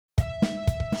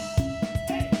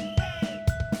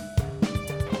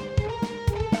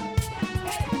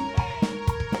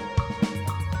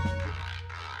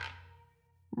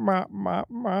mop, mop,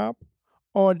 mop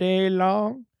all day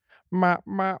long. Mop,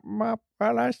 mop, mop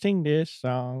while I sing this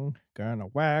song. Gonna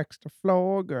wax the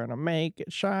floor, gonna make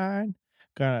it shine.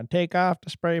 Gonna take off the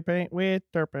spray paint with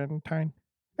turpentine.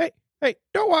 Hey, hey,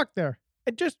 don't walk there.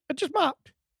 I just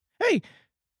mopped. Hey,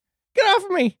 get off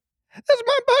of me. That's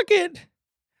my bucket.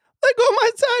 Let go of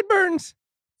my sideburns.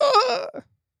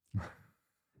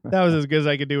 That was as good as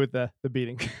I could do with the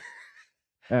beating.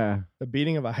 The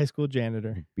beating of a high school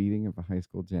janitor. Beating of a high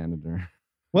school janitor.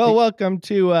 Well, welcome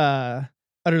to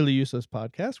Utterly Useless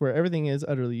Podcast, where everything is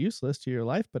utterly useless to your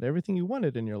life, but everything you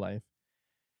wanted in your life.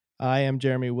 I am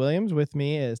Jeremy Williams. With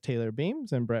me is Taylor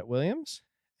Beams and Brett Williams,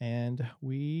 and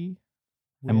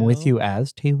I'm with you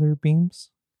as Taylor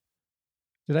Beams.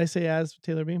 Did I say as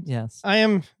Taylor Beams? Yes. I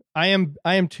am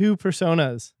two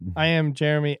personas. I am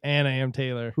Jeremy and I am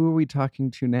Taylor. Who are we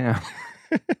talking to now?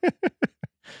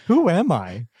 Who am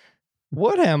I?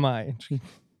 What am I?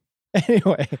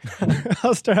 Anyway,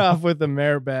 I'll start off with the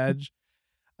merit badge.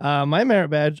 My merit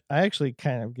badge, I actually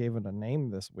kind of gave it a name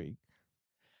this week.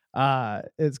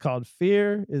 It's called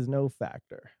Fear is No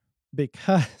Factor,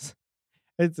 because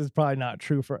it's probably not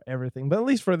true for everything, but at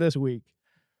least for this week.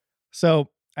 So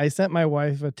I sent my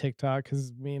wife a TikTok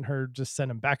because me and her just sent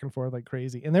them back and forth like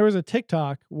crazy. And there was a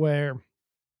TikTok where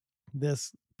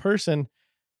this person,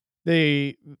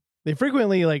 they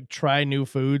frequently like try new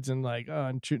foods and like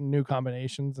new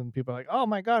combinations, and people are like, oh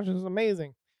my gosh, this is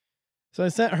amazing. So I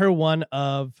sent her one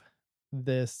of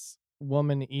this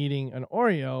woman eating an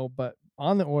Oreo, but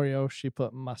on the Oreo she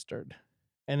put mustard,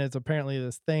 and it's apparently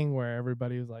this thing where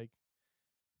everybody was like,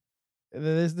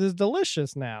 this is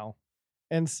delicious now.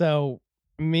 And so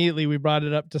immediately we brought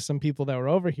it up to some people that were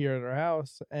over here at our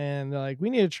house, and they're like, we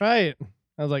need to try it.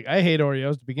 I was like, I hate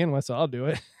Oreos to begin with, so I'll do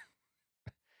it.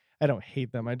 I don't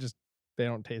hate them. They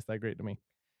don't taste that great to me.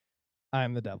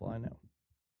 I'm the devil, I know.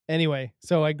 Anyway,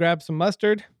 so I grabbed some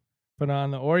mustard, put it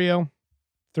on the Oreo,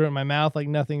 threw it in my mouth like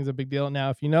nothing's a big deal. Now,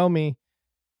 if you know me,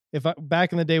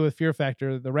 back in the day with Fear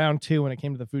Factor, the round 2 when it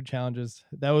came to the food challenges,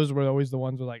 those were always the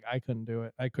ones where like I couldn't do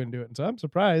it. And so I'm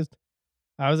surprised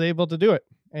I was able to do it.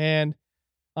 And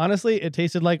honestly, it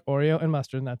tasted like Oreo and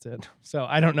mustard, and that's it. So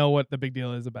I don't know what the big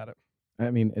deal is about it. I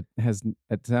mean,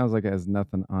 it sounds like it has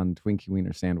nothing on Twinkie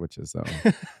Wiener sandwiches,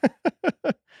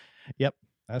 though. Yep,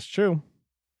 that's true.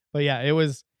 But yeah, it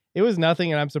was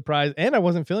nothing, and I'm surprised. And I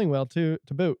wasn't feeling well to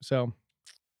boot. So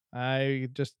I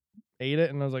just ate it,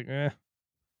 and I was like, eh.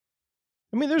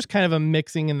 I mean, there's kind of a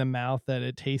mixing in the mouth that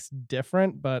it tastes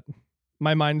different, but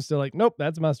my mind's still like, nope,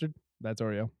 that's mustard. That's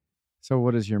Oreo. So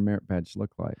what does your merit badge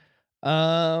look like?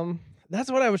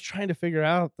 That's what I was trying to figure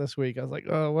out this week. I was like,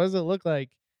 oh, what does it look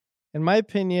like? In my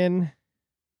opinion,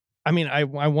 I mean, I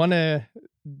want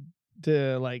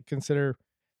to like consider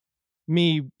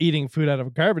me eating food out of a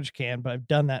garbage can, but I've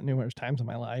done that numerous times in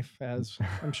my life, as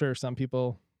I'm sure some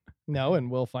people know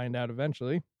and will find out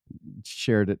eventually.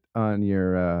 Shared it on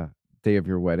your day of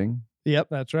your wedding. Yep,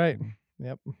 that's right.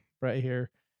 Yep, right here.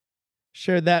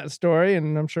 Shared that story,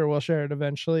 and I'm sure we'll share it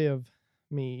eventually of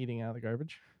me eating out of the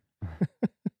garbage.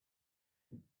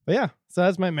 But yeah, so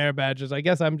that's my merit badges. I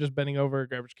guess I'm just bending over a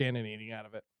garbage can and eating out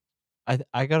of it.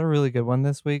 I got a really good one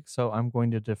this week, so I'm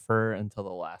going to defer until the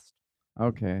last.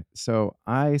 Okay, so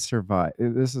I survived.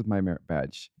 This is my merit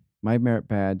badge. My merit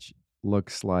badge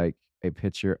looks like a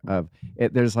picture of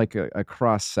it. There's like a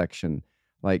cross section,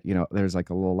 like, you know, there's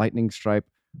like a little lightning stripe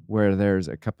where there's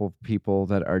a couple of people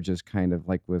that are just kind of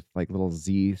like with like little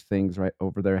Z things right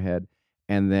over their head.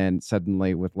 And then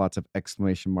suddenly with lots of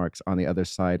exclamation marks on the other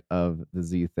side of the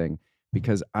Z thing,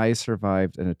 because I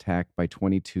survived an attack by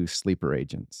 22 sleeper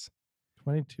agents.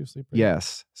 22 sleeper agents?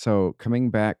 Yes. So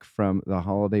coming back from the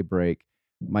holiday break,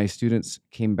 my students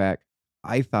came back,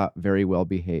 I thought, very well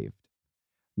behaved.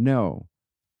 No,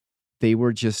 they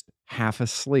were just half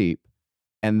asleep.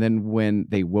 And then when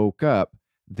they woke up,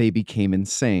 they became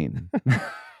insane.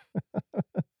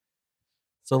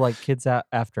 So like kids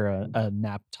after a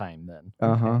nap time then.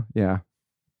 Okay. Yeah.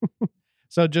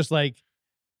 So just like,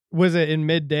 was it in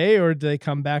midday, or did they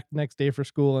come back next day for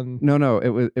school? And No,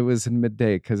 it was in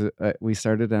midday, because we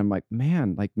started, and I'm like,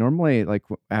 man, like normally, like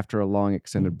after a long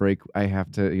extended break, I have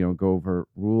to, you know, go over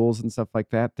rules and stuff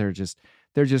like that. They're just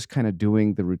kind of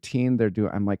doing the routine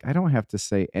I'm like, I don't have to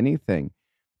say anything.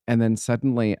 And then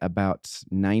suddenly about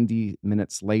 90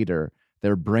 minutes later,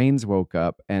 their brains woke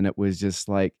up, and it was just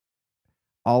like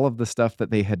all of the stuff that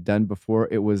they had done before.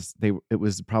 It was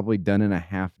probably done in a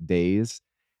half days.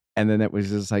 And then it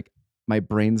was just like, my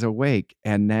brain's awake,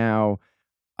 and now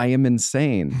I am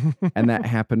insane. And that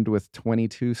happened with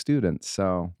 22 students.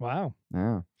 So wow.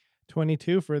 Yeah.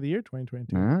 22 for the year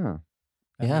 2022. Yeah.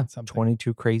 Yeah.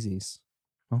 22 crazies.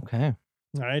 Okay.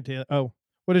 All right, Taylor. Oh,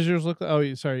 what does yours look like?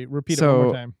 Oh, sorry. Repeat it one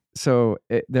more time. So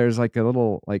there's like a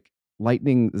little like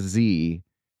lightning Z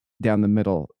down the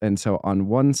middle, and so on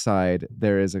one side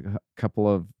there is a couple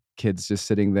of kids just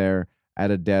sitting there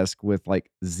at a desk with like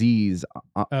Z's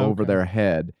over Okay. their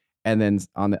head, and then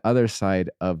on the other side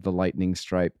of the lightning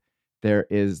stripe they're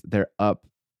up.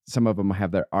 Some of them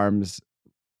have their arms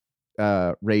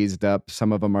raised up.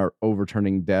 Some of them are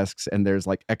overturning desks, and there's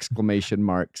like exclamation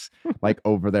marks like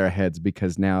over their heads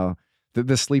because now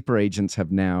the sleeper agents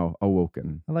have now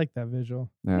awoken. I like that visual.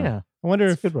 Yeah, I wonder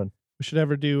it's if a good one. we should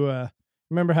ever do.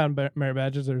 Remember how in merit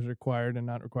badges there's required and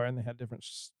not required, and they had different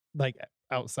like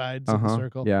outsides of the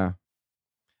circle. Yeah.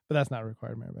 But that's not a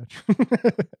required merit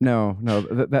badge. No,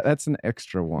 that's an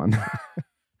extra one.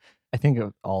 I think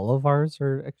all of ours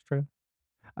are extra.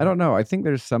 I don't know. I think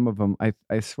there's some of them.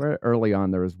 I swear early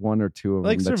on there was one or two of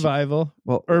Like them. survival.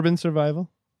 Well, Urban survival.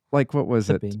 like what was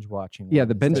The it? binge watching. Yeah, one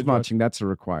the is binge binge watching. That's a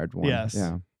required one. Yes.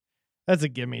 Yeah. That's a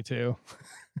gimme too.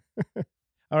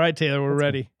 All right, Taylor, we're That's good.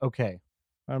 ready. Okay.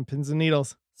 On pins and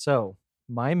needles. So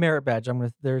my merit badge,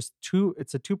 there's two,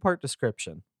 it's a 2-part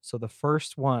description. So the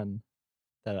first one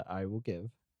that I will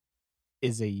give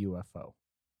is a UFO.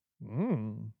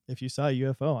 If you saw a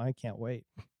UFO, I can't wait.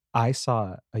 I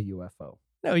saw a UFO.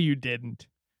 No, you didn't.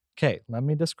 Okay, let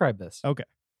me describe this. Okay.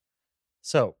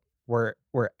 So we're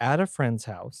at a friend's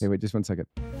house. Hey, wait, just 1 second.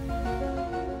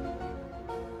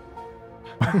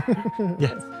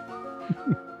 Yes.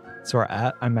 So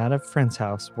I'm at a friend's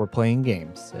house. We're playing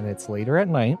games, and it's later at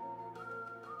night,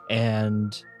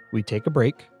 and we take a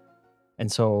break.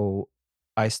 And so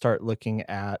I start looking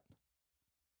at,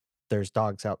 there's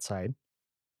dogs outside.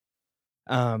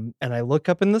 And I look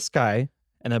up in the sky,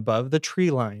 and above the tree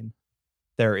line,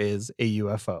 there is a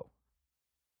UFO.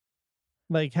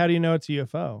 Like, how do you know it's a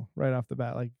UFO right off the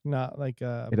bat? Like, not like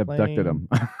a It abducted plane, him.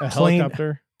 a Plane-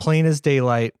 helicopter. Plain as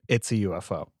daylight, it's a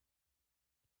UFO.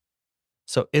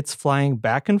 So it's flying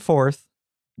back and forth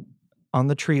on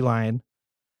the tree line,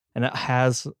 and it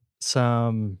has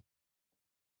some,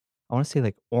 I want to say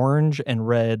like orange and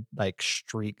red like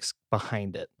streaks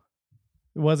behind it.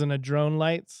 It wasn't a drone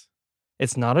lights.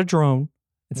 It's not a drone.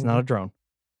 It's not a drone.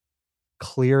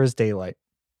 Clear as daylight.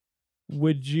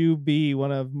 Would you be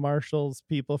one of Marshall's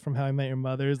people from How I Met Your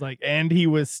Mother's like, and he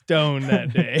was stoned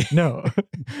that day? No.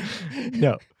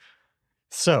 No.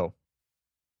 So,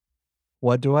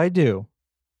 what do?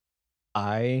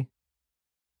 I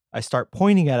start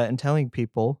pointing at it and telling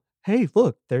people, hey,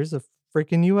 look, there's a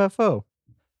freaking UFO.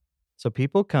 So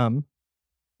people come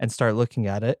and start looking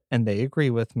at it, and they agree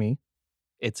with me.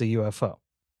 It's a UFO.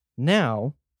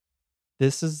 Now,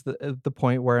 this is the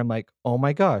point where I'm like, oh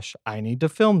my gosh, I need to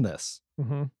film this.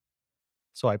 Mm-hmm.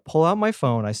 So I pull out my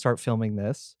phone, I start filming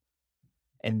this,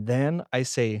 and then I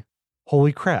say,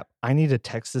 holy crap, I need to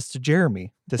text this to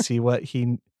Jeremy to see what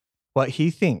he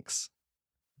thinks.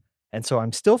 And so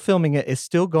I'm still filming it. It's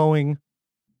still going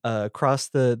across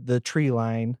the tree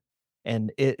line,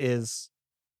 and it's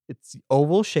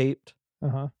oval shaped.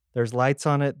 Uh-huh. There's lights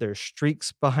on it. There's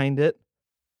streaks behind it.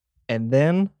 And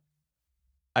then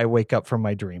I wake up from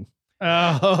my dream.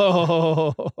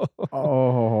 Oh.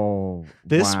 Oh,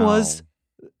 This was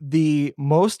wow. the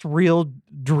most real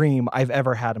dream I've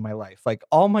ever had in my life. Like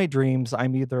all my dreams,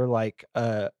 I'm either like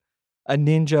a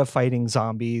ninja fighting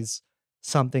zombies,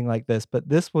 something like this. But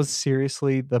this was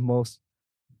seriously the most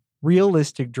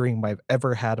realistic dream I've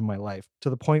ever had in my life, to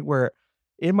the point where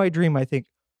in my dream, I think,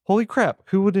 holy crap,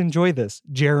 who would enjoy this?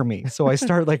 Jeremy. So I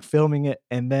start like filming it,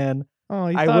 and then Oh,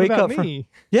 you I thought wake about up from- me.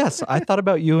 yes, I thought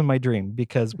about you in my dream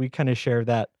because we kind of share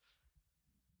that.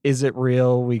 Is it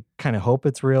real? We kind of hope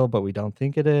it's real, but we don't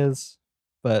think it is.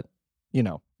 But, you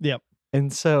know. Yep.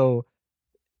 And so,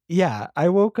 yeah, I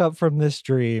woke up from this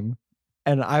dream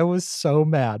and I was so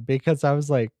mad because I was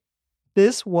like,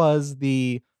 this was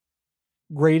the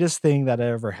greatest thing that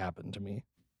ever happened to me.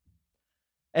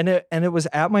 And it was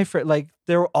at my friend, like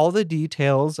there were all the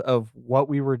details of what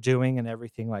we were doing and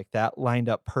everything like that lined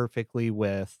up perfectly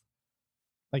with.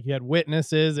 Like you had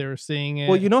witnesses, they were seeing it.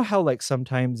 Well, you know how like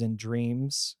sometimes in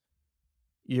dreams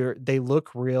they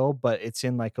look real, but it's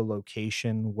in like a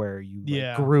location where you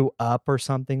like, grew up or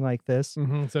something like this.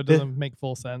 Mm-hmm, so it doesn't make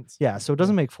full sense. Yeah, so it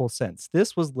doesn't make full sense.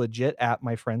 This was legit at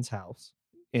my friend's house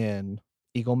in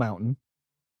Eagle Mountain.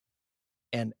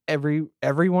 And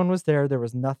everyone was there. There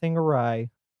was nothing awry.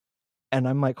 And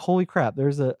I'm like, holy crap,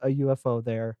 there's a UFO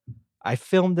there. I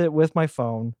filmed it with my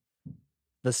phone.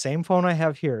 The same phone I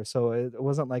have here. So it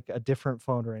wasn't like a different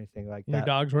phone or anything like Your that.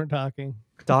 dogs weren't talking.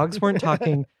 Dogs weren't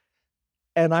talking.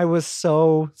 And I was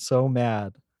so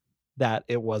mad that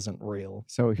it wasn't real.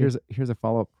 So here's a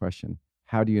follow-up question.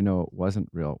 how do you know it wasn't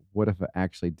real? What if it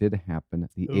actually did happen?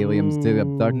 The aliens did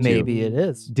abduct you. Maybe it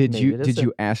is. Did Maybe you it is did it.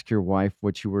 you ask your wife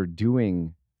what you were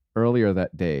doing earlier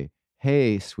that day?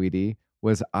 Hey, sweetie,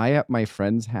 was I at my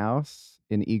friend's house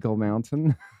in Eagle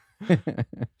Mountain?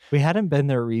 We hadn't been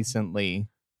there recently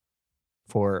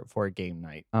for a game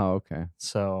night. Oh, okay.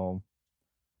 So,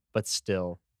 but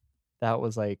still, that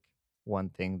was like one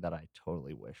thing that I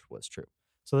totally wish was true.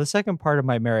 So the second part of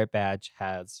my merit badge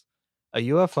has a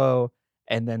UFO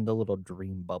and then the little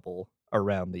dream bubble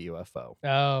around the UFO.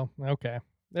 Oh, okay.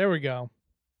 There we go.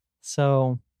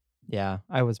 So, yeah,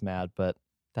 I was mad, but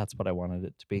that's what I wanted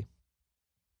it to be.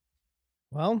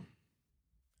 Well,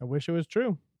 I wish it was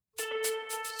true.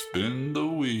 Spin the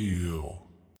wheel.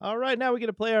 All right, now we get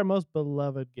to play our most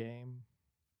beloved game.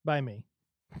 By me.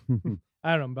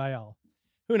 I don't know, by all.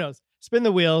 Who knows? Spin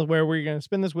the wheel, where we're going to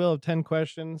spin this wheel of 10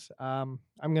 questions. I'm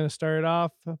going to start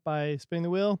off by spinning the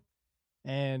wheel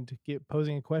and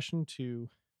posing a question to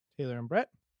Taylor and Brett.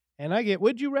 And I get,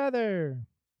 would you rather?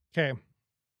 Okay.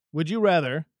 Would you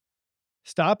rather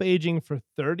stop aging for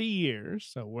 30 years,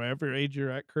 so wherever age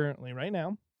you're at currently right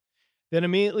now, then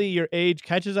immediately your age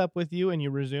catches up with you and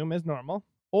you resume as normal,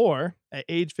 or at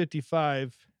age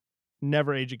 55,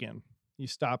 never age again? You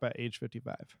stop at age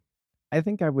 55. I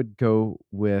think I would go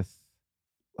with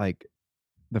like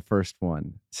the first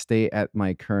one. Stay at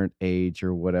my current age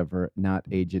or whatever, not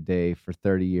age a day for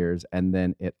 30 years, and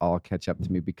then it all catch up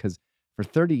to me, because for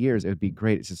 30 years it would be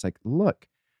great. It's just like, look,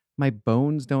 my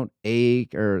bones don't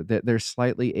ache, or they're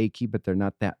slightly achy, but they're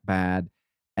not that bad.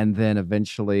 And then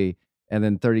eventually, and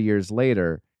then 30 years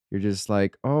later, you're just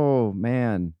like, oh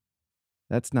man,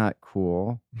 that's not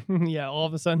cool. Yeah, all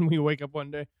of a sudden we wake up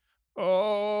one day.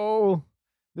 Oh,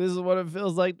 this is what it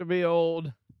feels like to be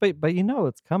old. But you know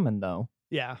it's coming though.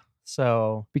 Yeah.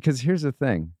 So Because here's the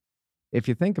thing. If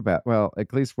you think about, well,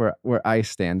 at least where I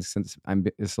stand, since I'm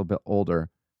just a little bit older,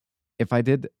 if I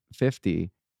did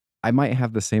 50, I might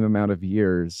have the same amount of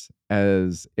years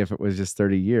as if it was just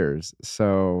 30 years.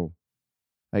 So,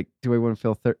 like, do I want to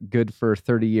feel good for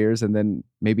 30 years and then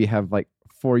maybe have like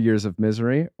 4 years of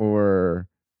misery? Or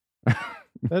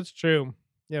That's true.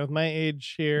 Yeah, with my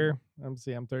age here, I'm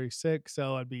 36,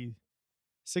 so I'd be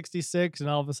 66, and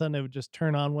all of a sudden it would just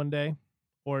turn on one day,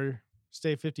 or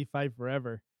stay 55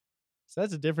 forever. So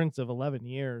that's a difference of 11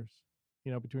 years,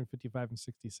 between 55 and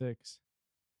 66.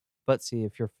 but see,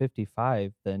 if you're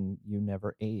 55, then you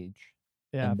never age.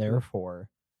 Yeah, And therefore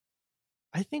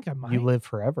I think I might. you live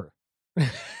forever. I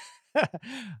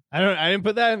didn't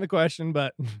put that in the question,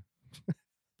 but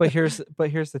But here's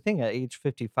the thing, at age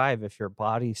 55, if your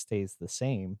body stays the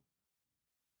same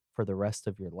for the rest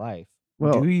of your life,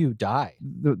 Well, do you die?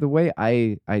 the way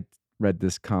I read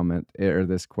this comment or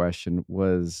this question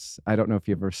was, I don't know if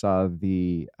you ever saw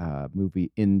the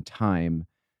movie In Time,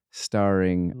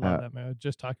 starring love that movie. I was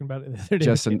just talking about it the other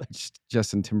day. with Taylor.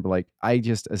 Justin Timberlake. I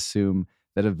just assume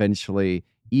that eventually,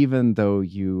 even though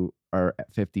you are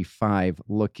at 55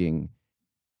 looking,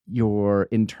 your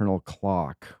internal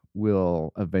clock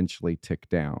will eventually tick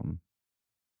down.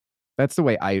 That's the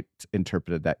way I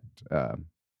interpreted that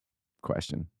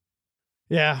question.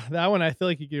 Yeah, that one I feel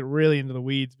like you get really into the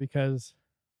weeds, because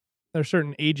there's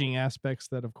certain aging aspects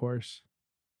that, of course,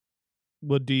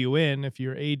 will do you in if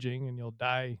you're aging and you'll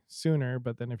die sooner.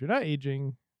 But then if you're not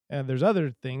aging, and there's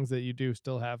other things that you do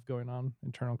still have going on,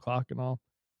 internal clock and all.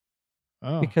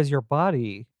 Oh, Because your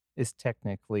body is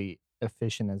technically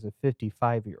efficient as a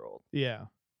 55-year-old. yeah.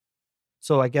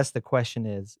 So I guess the question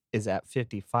is at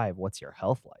 55, what's your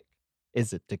health like?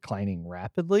 Is it declining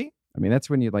rapidly? I mean, that's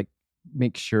when you like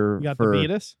make sure You got for the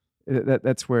Beatus?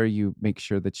 that's where you make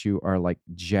sure that you are like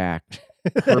jacked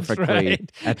That's perfectly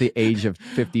right. at the age of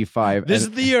 55. This is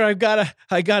and- the year I gotta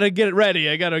get it ready.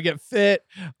 I gotta get fit.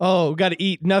 Oh, gotta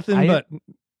eat nothing but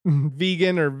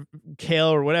vegan or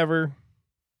kale or whatever.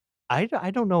 I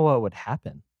don't know what would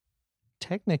happen.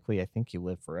 Technically, I think you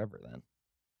live forever then.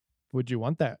 Would you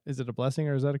want that? Is it a blessing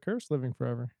or is that a curse, living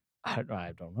forever? I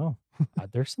don't know.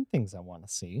 There's some things I want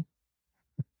to see.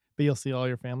 But you'll see all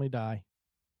your family die,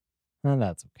 And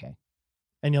that's okay.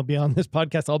 and you'll be on this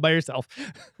podcast all by yourself.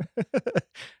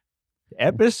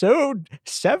 Episode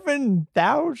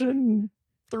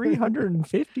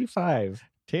 7,355.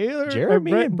 Taylor,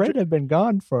 Jeremy and Brett have been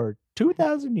gone for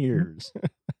 2,000 years.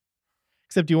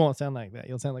 Except you won't sound like that.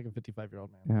 You'll sound like a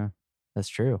 55-year-old man. yeah. That's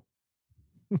true.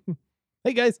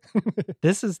 Hey guys.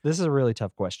 This is a really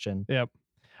tough question. Yep.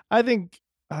 I think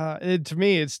to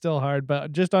me it's still hard,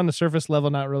 but just on the surface level,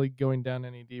 not really going down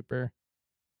any deeper.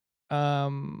 I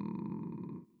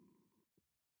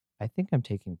think I'm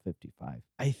taking 55.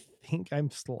 I think I'm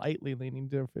slightly leaning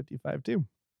to 55 too.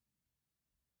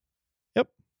 Yep.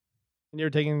 And you're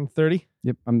taking 30?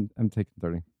 Yep, I'm taking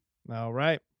 30. All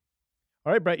right.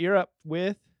 All right, Brett, you're up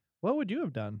with what would you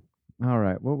have done? All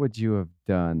right, what would you have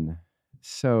done?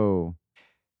 So,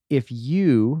 if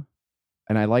you,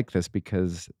 and I like this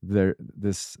because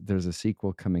there's a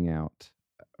sequel coming out,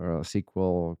 or a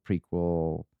sequel,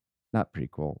 prequel, not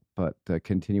prequel, but a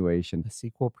continuation, The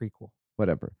sequel, prequel.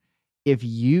 whatever. If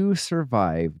you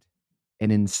survived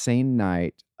an insane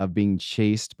night of being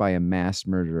chased by a mass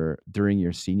murderer during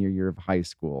your senior year of high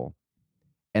school,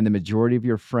 and the majority of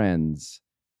your friends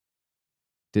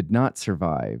did not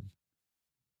survive,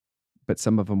 but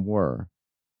some of them were,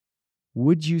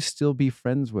 would you still be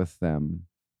friends with them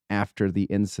after the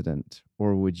incident?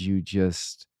 Or would you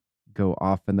just go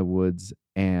off in the woods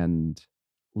and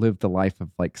live the life of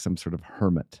like some sort of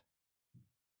hermit?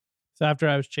 So after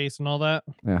I was chasing all that,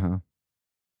 Uh-huh.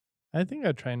 I think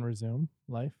I'd try and resume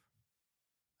life.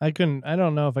 I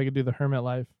don't know if I could do the hermit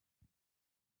life.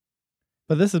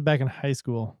 But this is back in high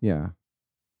school. Yeah.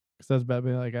 Because that's about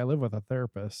being like, I live with a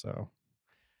therapist, so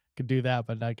I could do that,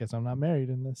 but I guess I'm not married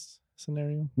in this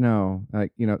scenario. No,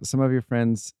 like, some of your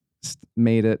friends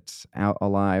made it out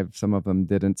alive. Some of them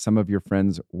didn't. Some of your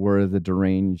friends were the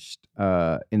deranged,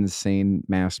 insane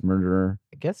mass murderer.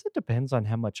 I guess it depends on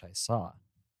how much I saw.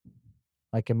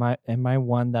 Like, am I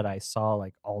one that I saw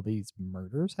like all these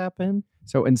murders happen?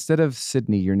 So instead of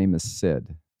Sydney, your name is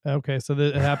Sid. Okay, so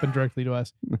it happened directly to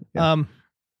us. Yeah.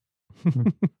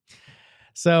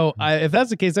 So if that's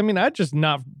the case, I mean, I'd just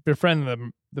not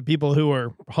befriend the people who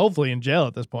are hopefully in jail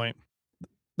at this point.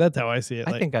 That's how I see it.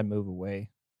 I Like, think I'd move away.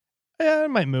 yeah, I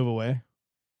might move away.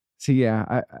 So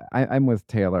yeah, I'm with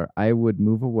Taylor. I would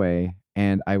move away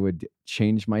and I would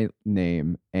change my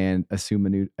name and assume a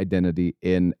new identity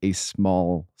in a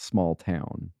small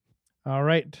town. All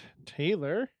right,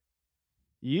 Taylor,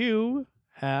 you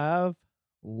have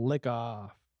lick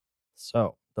off.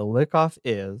 So the lick off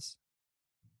is,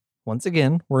 once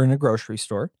again, we're in a grocery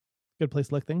store. Good place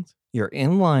to lick things. You're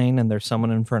in line and there's someone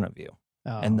in front of you.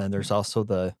 Oh. And then there's also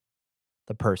the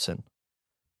person.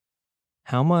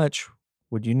 How much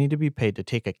would you need to be paid to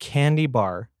take a candy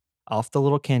bar off the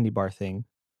little candy bar thing,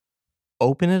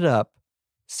 open it up,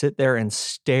 sit there and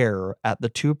stare at the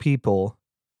two people,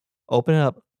 open it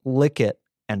up, lick it,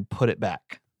 and put it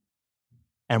back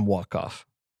and walk off?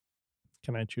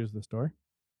 Can I choose the store?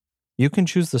 You can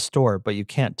choose the store, but you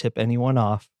can't tip anyone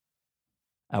off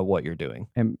at what you're doing.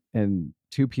 And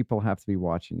two people have to be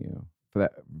watching you for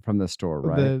that from the store,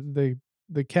 right?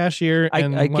 The cashier I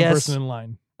and one guess- person in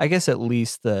line. I guess at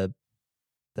least the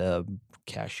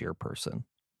cashier person.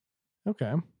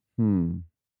 Okay.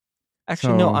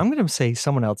 Actually, no, So- I'm going to say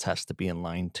someone else has to be in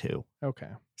line too. Okay.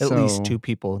 At least So- two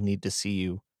people need to see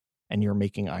you, and you're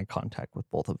making eye contact with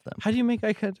both of them. How do you make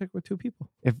eye contact with two people?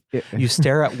 If You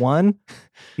stare at one,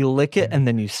 you lick it, and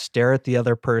then you stare at the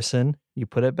other person, you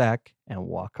put it back, and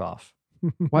walk off.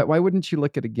 why wouldn't you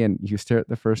lick it again? You stare at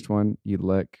the first one, you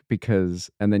lick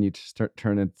and then you start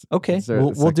turning. Okay, Is there a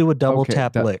we'll sec- do a double okay,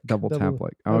 tap lick. Double tap Double-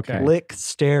 lick. okay. Okay. Lick,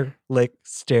 stare,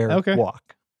 Okay.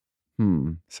 walk.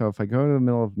 So if I go to the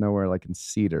middle of nowhere, like in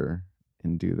Cedar,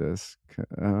 and do this,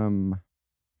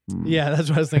 Yeah, that's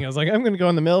what I was thinking. I was like, I'm going to go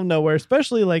in the middle of nowhere,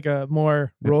 especially like a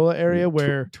more rural area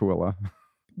where Tooele.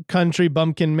 country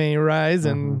bumpkin may rise,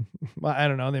 and well, I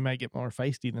don't know, they might get more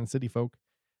feisty than city folk.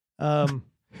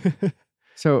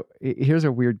 So here's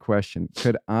a weird question: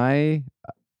 could I,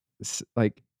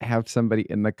 like, have somebody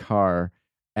in the car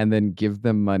and then give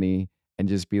them money and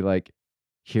just be like,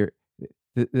 "Here,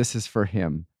 this is for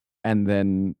him," and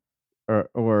then,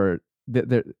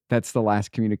 that's the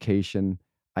last communication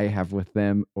I have with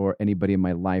them or anybody in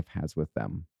my life has with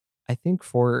them. I think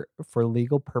for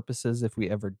legal purposes, if we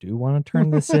ever do want to turn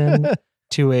this in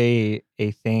to a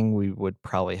thing, we would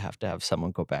probably have to have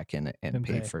someone go back in and And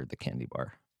pay pay. for the candy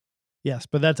bar. Yes,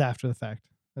 but that's after the fact.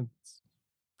 That's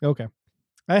okay.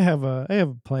 I have a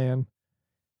plan.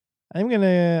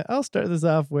 I'll start this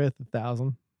off with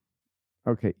 1,000.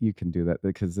 Okay, you can do that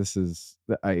because this is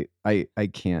I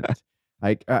can't.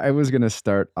 I was gonna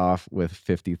start off with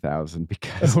 50,000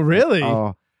 because Oh, really?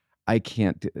 oh, I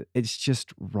can't do it. It's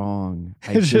just wrong.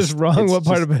 It's just wrong. it's What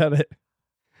part just- about it?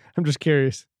 I'm just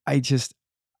curious.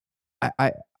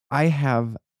 I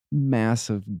have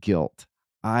massive guilt.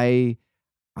 But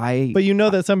you know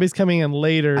that somebody's coming in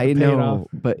later to I pay it know, off.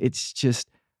 but it's just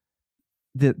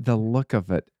the look of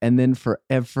it, and then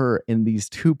forever in these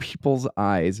two people's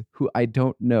eyes who I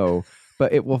don't know,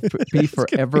 but it will be It's gonna be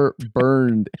forever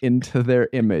burned into their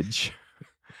image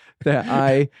that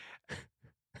I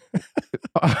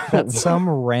That some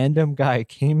random guy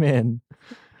came in.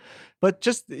 But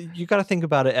just, you got to think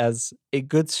about it as a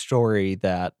good story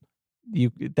that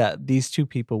that these two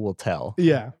people will tell.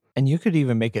 Yeah. And you could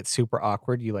even make it super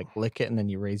awkward. You like lick it and then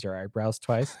you raise your eyebrows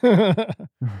twice and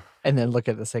then look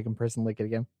at the second person, lick it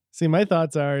again. See, my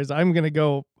thoughts is I'm gonna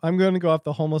go off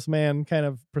the homeless man kind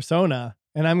of persona,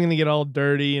 and I'm gonna get all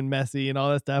dirty and messy and all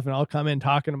that stuff, and I'll come in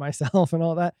talking to myself and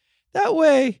all that. That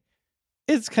way,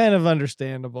 it's kind of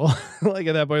understandable. Like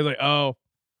at that point, it's like, oh,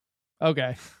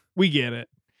 okay, we get it.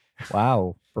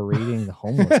 Wow. Berating the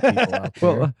homeless people out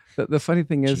there. Well, the funny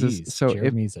thing is Jeez, so if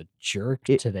Jeremy's a jerk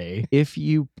today. if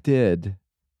you did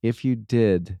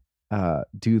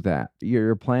do that,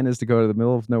 your plan is to go to the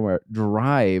middle of nowhere,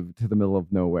 drive to the middle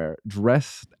of nowhere,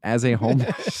 dressed as a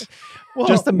homeless. Well,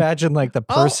 Just imagine like the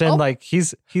person, I'll- like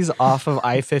he's off of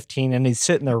I-15 and he's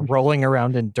sitting there rolling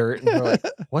around in dirt, and you're like,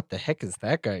 what the heck is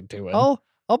that guy doing?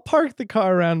 I'll park the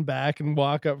car around back and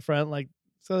walk up front, like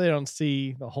so they don't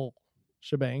see the whole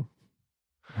shebang.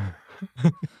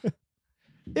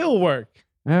 It'll work.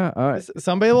 Yeah, all right.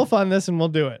 Somebody will fund this, and we'll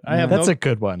do it. I have That's no, a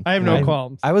good one. I have no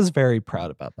qualms. I was very proud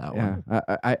about that Yeah,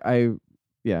 one.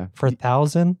 yeah. For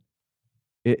 1,000,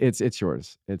 It's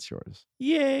yours. It's yours.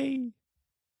 Yay!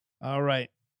 All right,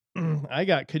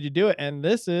 could you do it? And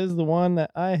this is the one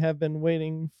that I have been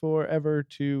waiting forever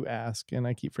to ask, and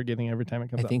I keep forgetting every time it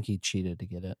comes I up. think he cheated to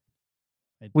get it.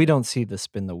 I We don't see the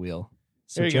spin the wheel.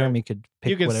 So There you go. Jeremy could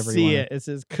pick you can whatever see you it. It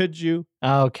says, "Could you?"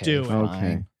 Okay. Do it. fine.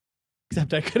 Okay.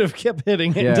 Except I could have kept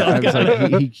hitting it Yeah, until I I was got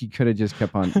it. like, he could have just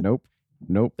kept on. Nope.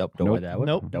 Nope. Don't Nope. want that one.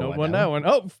 Nope, Don't nope, want on that that one.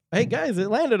 Oh, hey guys, it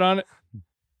landed on it,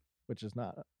 which is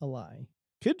not a lie.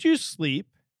 Could you sleep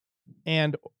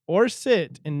and or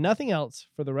sit in nothing else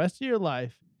for the rest of your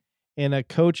life in a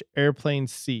coach airplane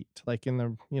seat, like in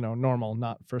the normal,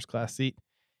 not first class seat?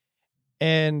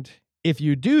 And if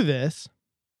you do this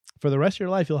for the rest of your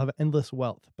life, you'll have endless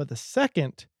wealth. But the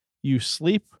second you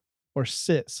sleep or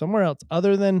sit somewhere else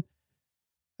other than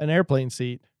an airplane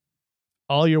seat,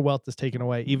 all your wealth is taken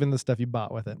away, even the stuff you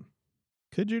bought with it.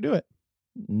 Could you do it?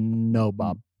 No,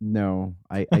 Bob. No,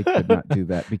 I could not do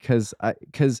that because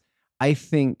I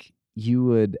think you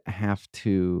would have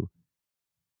to,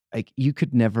 like, you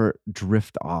could never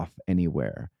drift off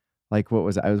anywhere. Like, what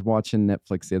was it? I was watching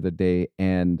Netflix the other day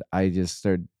and I just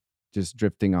started just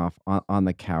drifting off on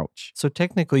the couch. So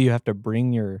technically, you have to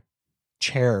bring your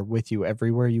chair with you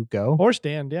everywhere you go. Or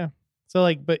stand, yeah. So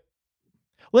but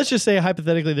let's just say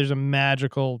hypothetically there's a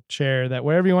magical chair that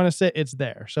wherever you want to sit, it's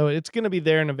there. So it's going to be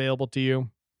there and available to you.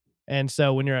 And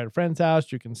so when you're at a friend's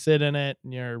house, you can sit in it.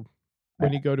 And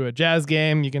when you go to a jazz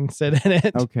game, you can sit in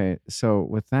it. Okay, so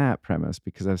with that premise,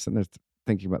 because I was sitting there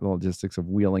thinking about the logistics of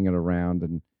wheeling it around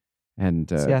and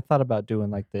See, I thought about doing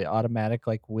like the automatic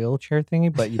like wheelchair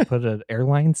thingy, but you put an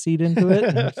airline seat into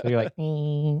it. So you're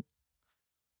like,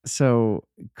 so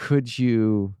could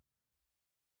you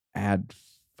add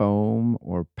foam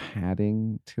or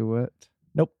padding to it?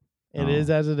 Nope. It is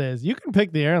Oh. as it is. You can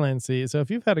pick the airline seat. So if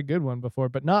you've had a good one before,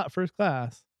 but not first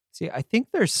class. See, I think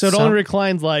there's So it only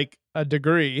reclines like a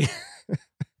degree.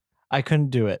 I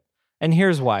couldn't do it. And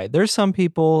here's why. There's some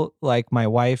people like my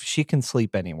wife, she can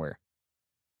sleep anywhere.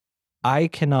 I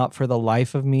cannot for the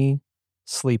life of me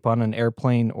sleep on an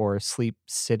airplane or sleep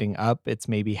sitting up. It's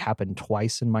maybe happened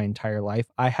twice in my entire life.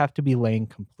 I have to be laying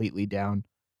completely down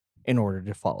in order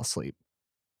to fall asleep.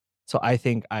 So I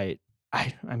think I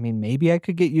mean maybe I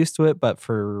could get used to it, but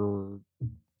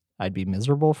I'd be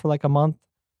miserable for like a month.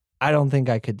 I don't think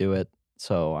I could do it.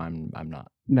 So I'm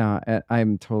not. No,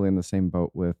 I'm totally in the same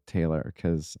boat with Taylor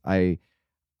because I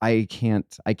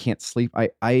can't sleep.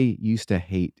 I used to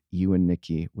hate you and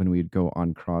Nikki when we'd go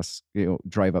on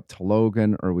drive up to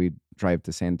Logan, or we'd drive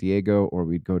to San Diego, or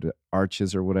we'd go to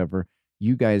Arches or whatever.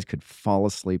 You guys could fall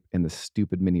asleep in the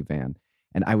stupid minivan,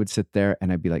 and I would sit there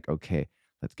and I'd be like, okay,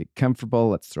 let's get comfortable.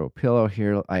 Let's throw a pillow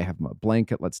here. I have my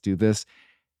blanket. Let's do this.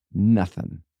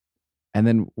 Nothing. And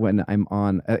then when I'm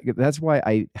on, that's why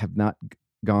I have not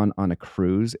gone on a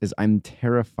cruise, is I'm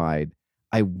terrified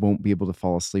I won't be able to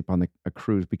fall asleep on a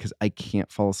cruise because I can't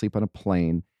fall asleep on a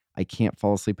plane. I can't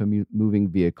fall asleep in moving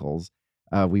vehicles.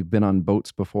 We've been on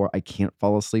boats before. I can't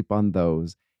fall asleep on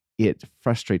those. It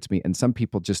frustrates me. And some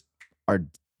people just are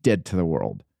dead to the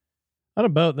world. On a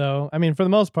boat, though, I mean, for the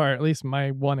most part, at least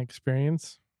my one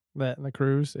experience that in the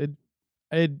cruise,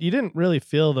 you didn't really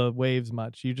feel the waves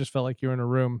much. You just felt like you were in a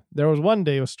room. There was one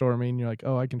day it was stormy, and you're like,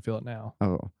 oh, I can feel it now.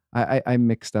 Oh, I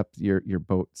mixed up your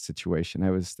boat situation.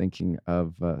 I was thinking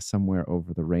of Somewhere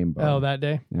Over the Rainbow. Oh, that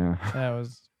day? Yeah. That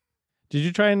was. Did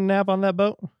you try and nap on that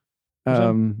boat?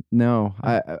 No.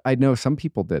 I know some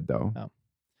people did though.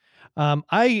 Oh.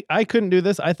 I couldn't do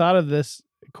this. I thought of this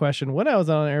question when I was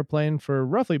on an airplane for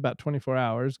roughly about 24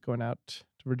 hours going out to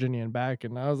Virginia and back,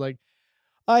 and I was like,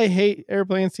 I hate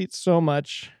airplane seats so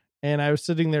much. and I was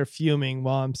sitting there fuming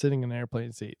while I'm sitting in an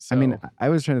airplane seat. So I mean, I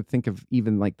was trying to think of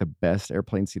even like the best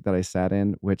airplane seat that I sat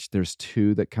in, which there's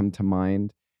two that come to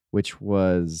mind, which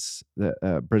was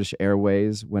the British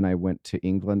Airways when I went to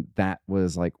England. That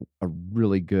was like a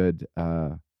really good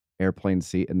airplane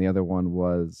seat. And the other one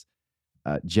was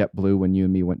JetBlue when you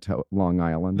and me went to Long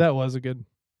Island. that was a good.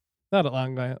 Not at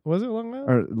Long Island. Was it Long Island?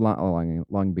 or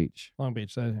Long Beach. Long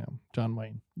Beach. That's him. John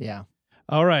Wayne. Yeah.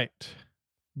 All right.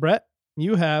 Brett,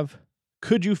 you have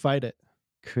Could You Fight It?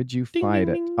 Could you Ding, fight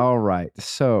ding, it? ding. All right.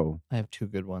 So I have two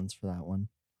good ones for that one.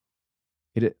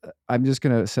 I'm just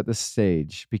going to set the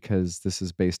stage because this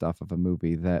is based off of a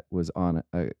movie that was on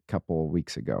a couple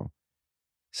weeks ago.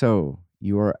 So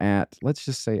you are at, let's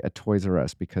just say, a Toys R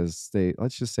Us because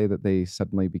let's just say that they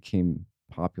suddenly became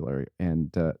popular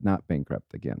and not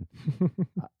bankrupt again.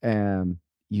 And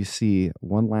you see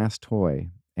one last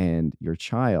toy and your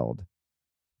child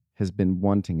has been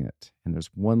wanting it and there's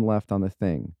one left on the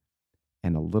thing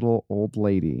and a little old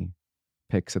lady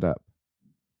picks it up.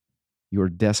 You're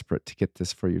desperate to get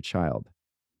this for your child.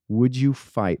 Would you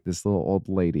fight this little old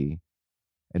lady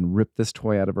and rip this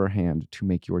toy out of her hand to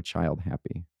make your child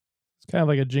happy? It's kind of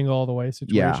like a Jingle All the Way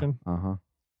situation. Yeah. Uh-huh.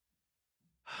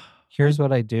 Here's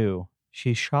what I do.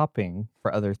 She's shopping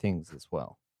for other things as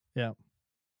well. Yeah.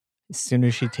 As soon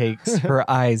as she takes her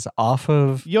eyes off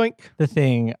of Yoink. the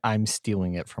thing, I'm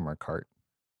stealing it from her cart.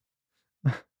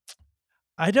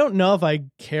 I don't know if I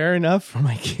care enough for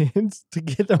my kids to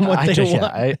get them what they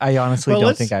want. I honestly But don't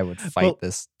let's- think I would fight well-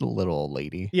 this little old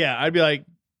lady. Yeah, I'd be like,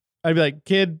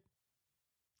 kid,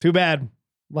 too bad.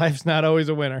 Life's not always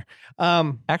a winner.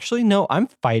 Actually, no, I'm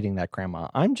fighting that grandma.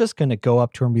 I'm just going to go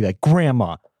up to her and be like,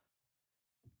 Grandma,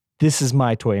 this is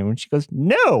my toy. And when she goes,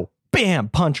 no, bam,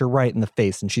 punch her right in the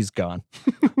face and she's gone.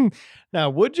 Now,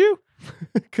 would you?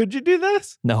 Could you do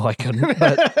this? No, I couldn't.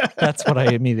 But that's what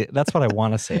I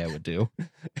want to say I would do.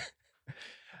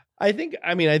 I think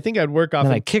I'd work off And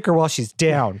then of I kick her while she's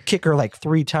down, kick her like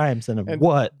 3 times. And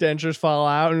what? dentures fall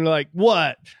out and you're like,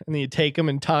 what? And then you take them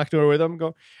and talk to her with them and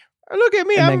go, look at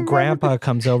me. And I'm then grandpa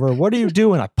comes over. What are you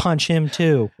doing? I punch him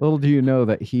too. Little do you know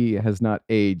that he has not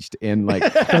aged in like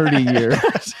 30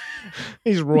 years.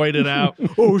 He's roided out.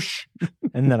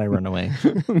 And then I run away.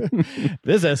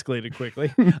 This escalated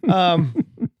quickly.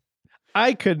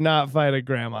 I could not fight a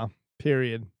grandma,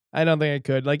 period. I don't think I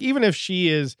could. Like, even if she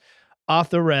is off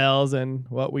the rails and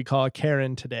what we call a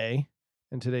Karen today,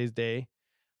 in today's day,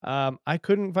 I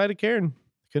couldn't fight a Karen.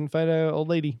 Couldn't fight an old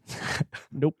lady.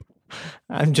 Nope.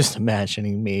 I'm just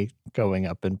imagining me going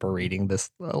up and berating this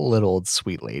little old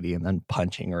sweet lady and then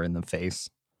punching her in the face.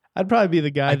 I'd probably be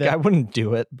the guy I wouldn't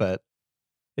do it, but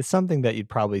it's something that you'd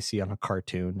probably see on a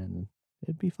cartoon and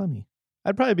it'd be funny.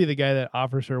 I'd probably be the guy that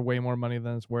offers her way more money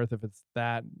than it's worth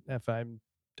if I'm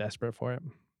desperate for it.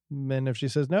 And if she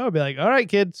says no, I'd be like, all right,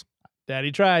 kids,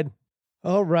 daddy tried.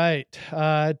 All right.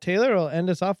 Taylor will end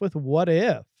us off with what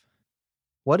if?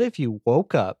 What if you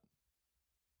woke up,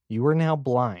 you were now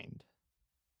blind,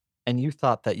 and you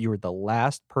thought that you were the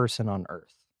last person on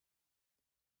Earth?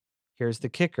 Here's the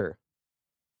kicker.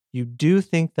 You do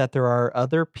think that there are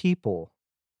other people,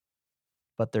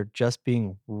 but they're just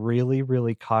being really,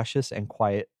 really cautious and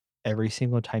quiet every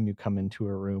single time you come into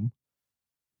a room.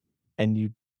 And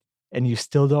you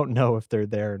still don't know if they're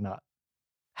there or not.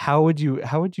 How would you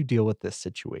deal with this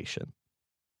situation?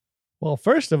 Well,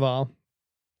 first of all,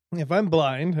 if I'm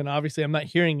blind and obviously I'm not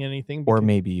hearing anything, Or because-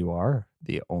 maybe you are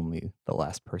the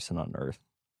last person on Earth.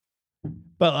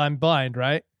 but I'm blind,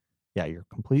 right? Yeah, you're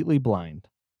completely blind.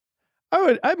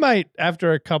 I might,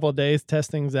 after a couple of days,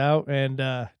 test things out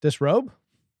and disrobe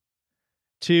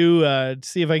to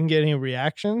see if I can get any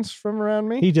reactions from around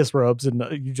me. He disrobes and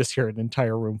you just hear an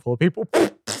entire room full of people.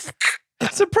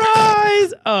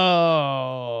 Surprise!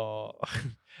 Oh,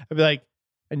 I'd be like,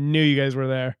 I knew you guys were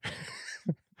there.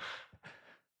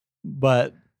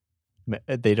 But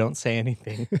they don't say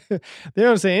anything. They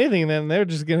don't say anything, then they're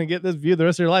just gonna get this view the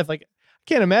rest of their life. Like, I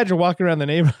can't imagine walking around the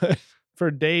neighborhood for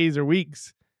days or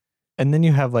weeks And then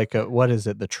you have like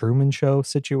the Truman Show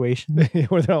situation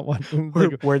where they're not watching.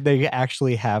 Like, where they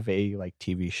actually have a like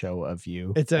TV show of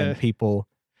you. It's and people.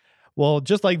 well,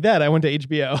 just like that, I went to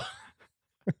HBO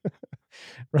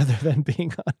rather than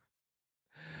being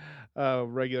on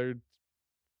regular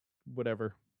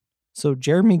whatever. So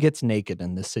Jeremy gets naked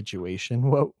in this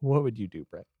situation. What would you do,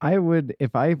 Brett? I would,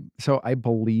 I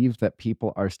believe that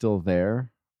people are still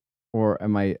there, or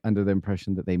am I under the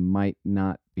impression that they might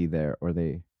not be there, or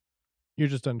they? You're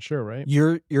just unsure, right?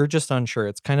 You're just unsure.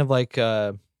 It's kind of like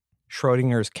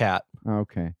Schrodinger's cat.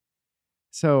 Okay.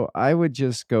 So I would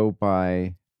just go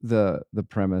by the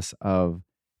premise of,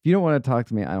 if you don't want to talk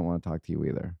to me, I don't want to talk to you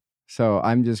either. So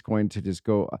I'm just going to just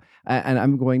go and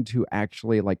I'm going to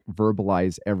actually like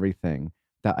verbalize everything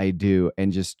that I do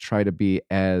and just try to be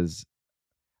as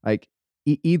like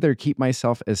either keep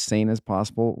myself as sane as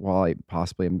possible while I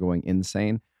possibly am going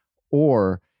insane,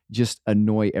 or just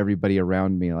annoy everybody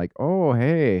around me. Like, oh,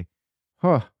 hey,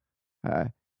 huh. Uh,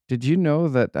 did you know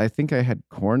that I think I had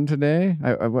corn today?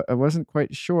 I wasn't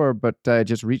quite sure, but I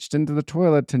just reached into the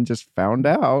toilet and just found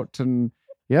out. And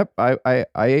yep, I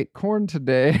ate corn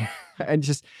today. And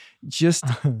just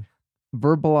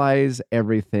verbalize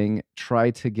everything.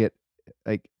 Try to get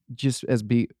like just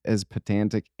be as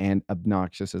pedantic and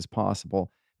obnoxious as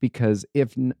possible. Because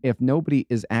if nobody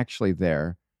is actually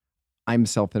there, I'm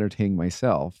self-entertaining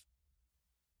myself.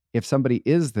 If somebody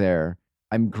is there,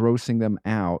 I'm grossing them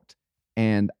out,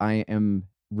 and I am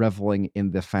reveling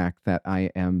in the fact that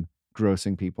I am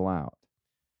grossing people out.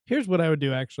 Here's what I would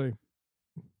do. Actually,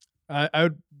 I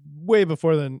would way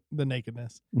before the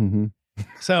nakedness. Mm-hmm.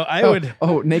 So I would.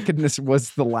 Oh, nakedness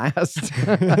was the last.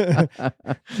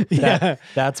 Yeah.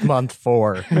 That's month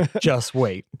 4. Just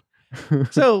wait.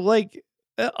 So like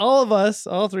all of us,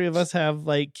 all three of us have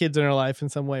like kids in our life in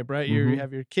some way, right? You Mhm.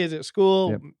 have your kids at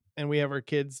school, Yep. and we have our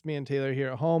kids, me and Taylor, here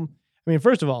at home. I mean,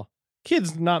 first of all,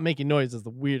 kids not making noise is the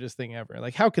weirdest thing ever.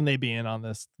 Like, how can they be in on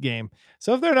this game?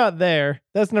 So if they're not there,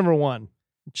 that's number one.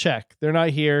 Check. They're not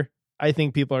here. I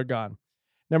think people are gone.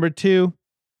 Number two,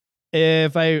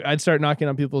 if I'd start knocking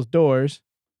on people's doors,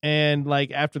 and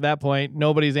like after that point,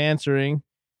 nobody's answering.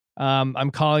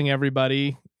 I'm calling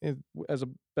everybody as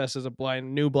best as a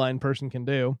new blind person can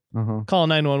do. Uh-huh. Call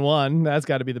 911. That's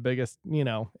got to be the biggest,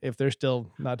 if they're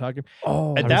still not talking.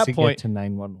 Oh, At How that does it point- get to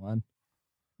 911?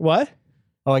 What?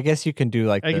 Oh, I guess you can do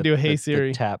like I can do a Hey the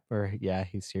Siri. tap or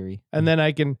Hey Siri. And then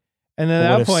I can, and then But at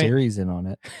what that if point, Siri's in on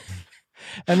it?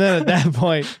 and then at that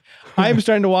point, I'm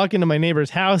starting to walk into my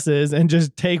neighbors' houses and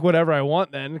just take whatever I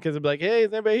want then, because I'd be like, hey,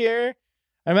 is anybody here?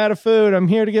 I'm out of food. I'm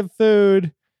here to get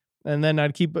food. And then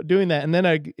I'd keep doing that. And then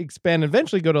I'd expand,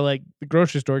 eventually go to like the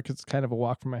grocery store, because it's kind of a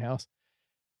walk from my house,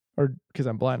 or because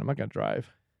I'm blind. I'm not going to drive.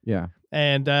 yeah.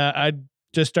 And I'd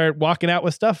just start walking out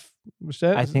with stuff.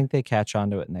 I think they catch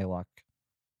onto it and they lock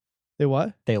They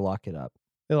what? it up.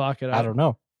 They lock it up. I don't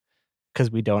know.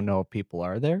 Because we don't know if people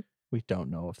are there. We don't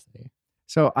know if they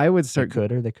So I would They start.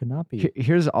 could or they could not be.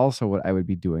 Here's also what I would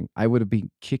be doing. I would be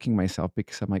kicking myself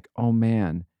because I'm like, oh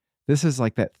man, this is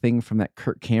like that thing from that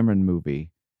Kirk Cameron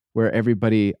movie where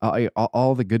everybody,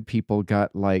 all the good people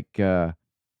got like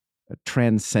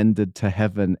transcended to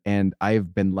heaven, and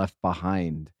I've been left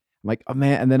behind. I'm like, oh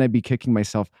man, and then I'd be kicking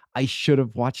myself. I should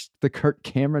have watched the Kirk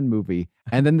Cameron movie,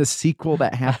 and then the sequel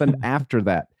that happened after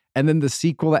that, and then the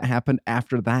sequel that happened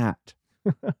after that.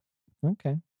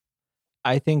 Okay.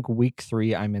 I think week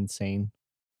 3, I'm insane.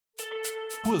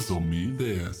 Quizzle me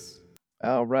this.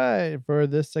 All right. For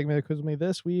this segment of Quiz Me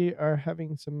This, we are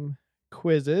having some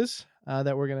quizzes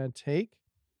that we're going to take.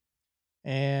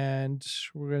 And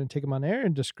we're going to take them on air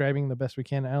and describing the best we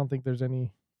can. I don't think there's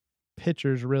any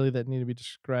pictures really that need to be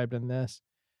described in this.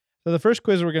 So the first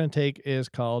quiz we're going to take is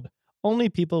called Only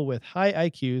People with High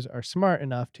IQs Are Smart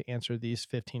Enough to Answer These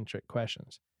 15 Trick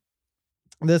Questions.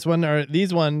 These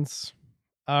ones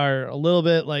are a little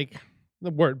bit like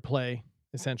the wordplay,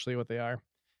 essentially what they are.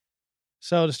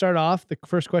 So to start off, the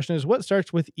first question is, what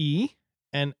starts with E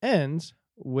and ends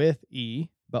with E,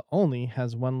 but only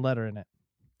has one letter in it?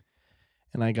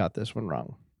 And I got this one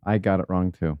wrong. I got it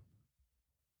wrong too.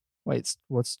 Wait,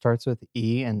 what starts with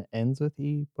E and ends with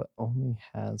E, but only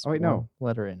has Oh, wait, one no.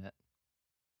 letter in it?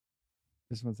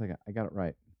 Just 1 second. I got it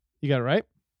right. You got it right?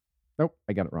 Nope,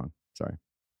 I got it wrong. Sorry.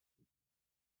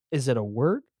 Is it a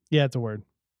word? Yeah, it's a word.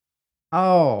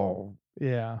 Oh.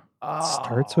 Yeah.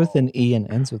 Starts with an E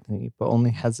and ends with an E, but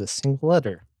only has a single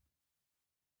letter.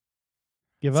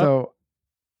 Give up? So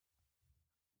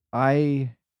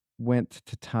I went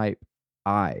to type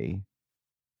I,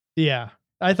 Yeah.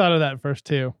 I thought of that first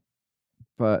too.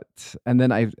 but and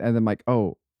then I'm like,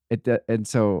 oh, and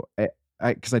so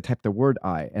because I typed the word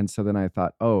I, and so then I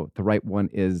thought, oh, the right one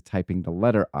is typing the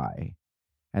letter I,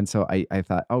 and so I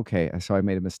thought, okay, so I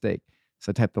made a mistake. So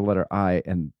I typed the letter I,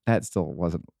 and that still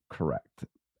wasn't correct.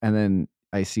 And then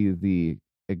I see the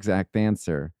exact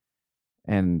answer,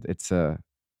 and it's you're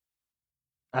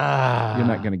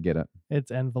not gonna get it. It's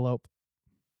envelope.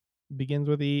 Begins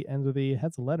with E, ends with E,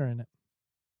 has a letter in it.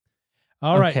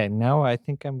 All right. Okay, now I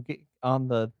think I'm on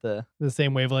the The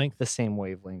same wavelength. same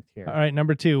wavelength here. All right.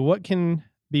 Number 2. What can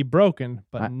be broken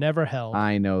but never held?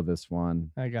 I know this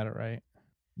one. I got it right.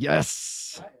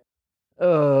 Yes.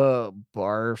 Oh,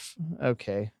 barf.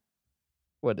 Okay.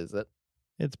 What is it?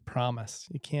 It's promise.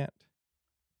 You can't.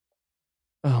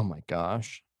 Oh my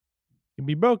gosh. Can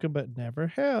be broken, but never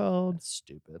held. That's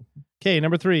stupid. Okay,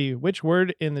 number 3. Which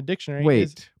word in the dictionary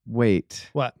is Wait.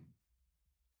 what?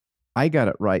 I got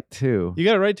it right too. You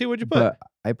got it right too? What'd you put? But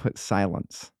I put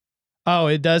silence. Oh,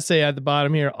 it does say at the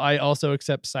bottom here, I also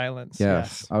accept silence.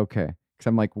 Yes. Okay. Because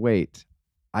I'm like, wait,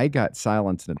 I got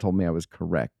silence and it told me I was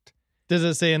correct. Does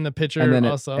it say in the picture And then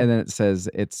also? and then it says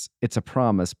it's a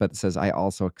promise, but it says I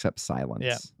also accept silence.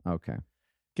 Yeah. Okay.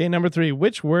 Okay, number 3.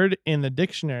 Which word in the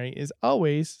dictionary is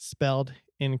always spelled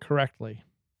incorrectly?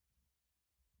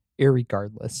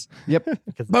 Irregardless. Yep.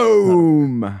 Because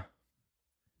Boom.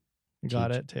 You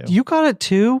got it too. You got it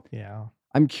too? Yeah.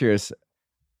 I'm curious.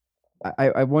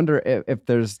 I wonder if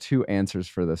there's 2 answers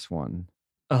for this one.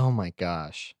 Oh my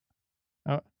gosh.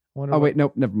 Wonder Oh, what- wait,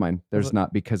 nope, never mind. There's what-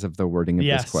 not because of the wording of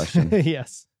yes. this question.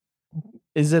 Yes.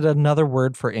 Is it another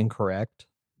word for incorrect?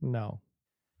 No.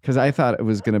 Because I thought it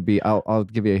was going to be, I'll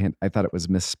give you a hint. I thought it was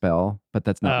misspell, but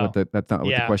that's not what that's not what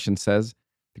the Yeah. question says.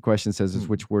 The question says is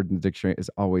which word in the dictionary is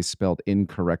always spelled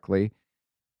incorrectly.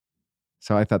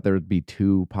 So I thought there would be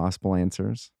 2 possible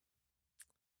answers.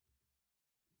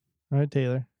 All right,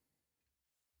 Taylor.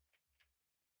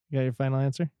 You got your final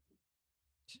answer?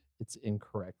 It's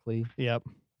incorrectly. Yep.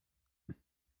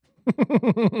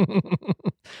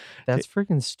 That's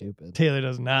freaking stupid. Taylor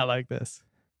does not like this.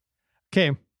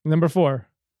 Okay, number 4.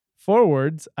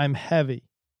 Forwards, I'm heavy,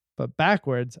 but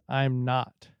backwards, I'm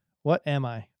not. What am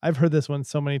I? I've heard this one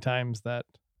so many times that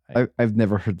I've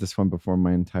never heard this one before in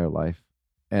my entire life.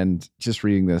 And just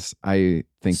reading this, I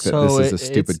think that this is a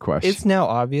stupid question. It's now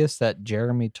obvious that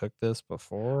Jeremy took this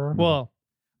before. well,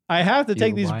 I have to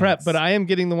take The these prep, but alliance. I am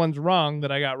getting the ones wrong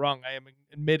that I got wrong. I am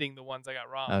admitting the ones I got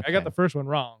wrong. I Okay. got the first one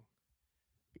wrong.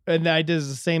 And I did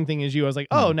the same thing as you. I was like,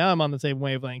 oh, now I'm on the same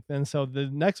wavelength. And so the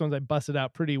next ones I busted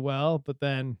out pretty well, but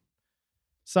then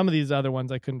some of these other ones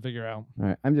I couldn't figure out. All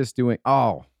right, I'm just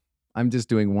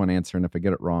doing one answer, and if I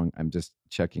get it wrong, I'm just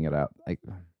checking it out.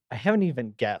 I haven't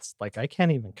even guessed. Like, I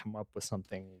can't even come up with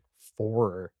something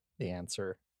for the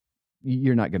answer.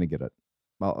 You're not going to get it.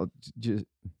 Well, just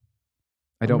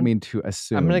I I'm don't gonna- mean to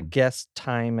assume. I'm going to guess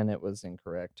time and it was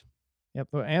incorrect. Yep.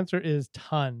 The answer is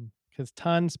ton, because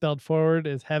ton spelled forward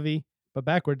is heavy, but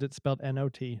backwards it's spelled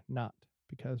N-O-T, not,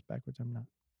 because backwards I'm not.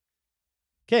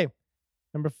 Okay.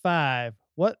 Number 5.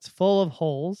 What's full of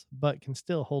holes but can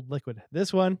still hold liquid?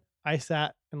 This one I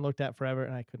sat and looked at forever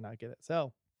and I could not get it.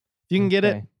 So if you can get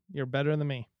it, Okay. you're better than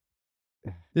me.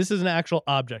 This is an actual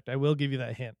object. I will give you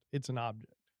that hint. It's an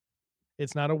object.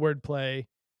 It's not a word play.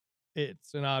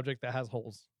 It's an object that has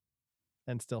holes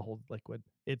and still holds liquid.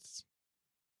 It's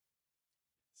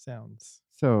sounds.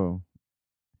 So,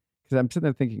 because I'm sitting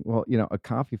there thinking, well, a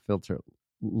coffee filter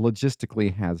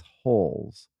logistically has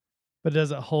holes. But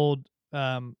does it hold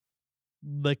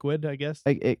liquid, I guess?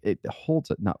 It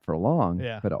holds it not for long,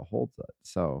 Yeah. but it holds it.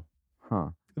 So,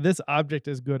 This object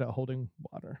is good at holding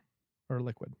water or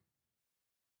liquid.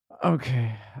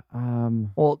 okay.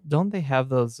 Well, don't they have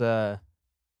those the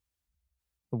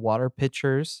water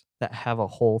pitchers that have a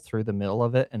hole through the middle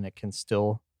of it and it can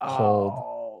still hold?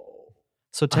 Oh.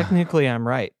 So technically I'm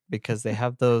right because they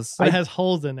have those. But it has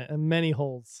holes in it and many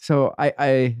holes. So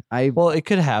I Well, it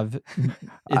could have.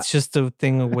 It's just a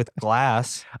thing with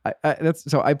glass.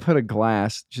 I put a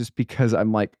glass just because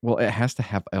I'm like, well, it has to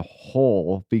have a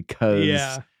hole because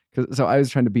Yeah. so I was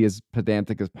trying to be as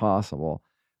pedantic as possible,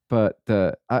 but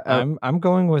I'm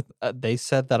going with. They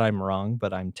said that I'm wrong,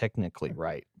 but I'm technically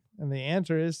right. And the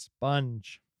answer is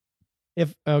sponge.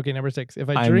 Number 6. If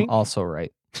I I'm drink also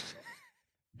right.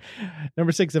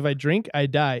 Number 6, if I drink, I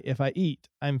die. If I eat,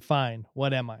 I'm fine.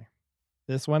 What am I?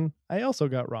 This one I also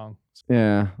got wrong.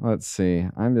 yeah, let's see.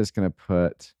 I'm just gonna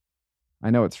put. I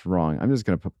know it's wrong. I'm just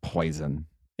gonna put poison.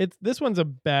 This one's a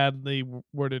badly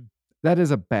worded That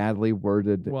is a badly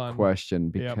worded One.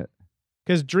 question Yep. because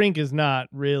because drink is not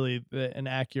really an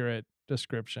accurate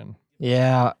description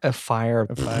Yeah, a fire.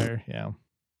 of fire. Yeah.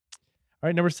 All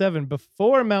right, number 7.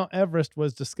 Before Mount Everest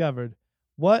was discovered,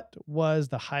 what was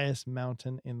the highest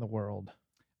mountain in the world?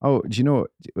 Oh, do you know?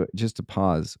 Just to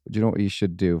pause. Do you know what you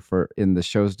should do for in the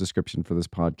show's description for this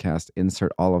podcast?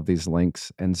 Insert all of these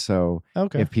links, and so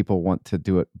Okay. if people want to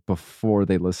do it before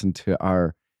they listen to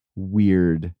our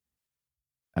weird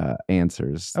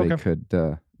answers, they Okay. could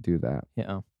do that.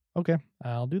 Yeah. Okay.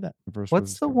 I'll do that. First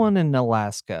What's the one in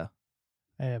Alaska?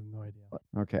 I have no idea.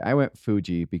 Okay, I went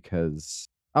Fuji because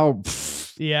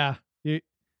Yeah.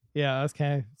 Yeah, I was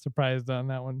kind of surprised on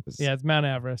that one. Was- Yeah, it's Mount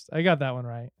Everest. I got that one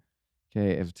right.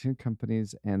 okay. If 2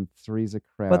 companies and 3's a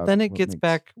crowd, But then it what gets makes-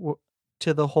 back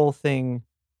to the whole thing.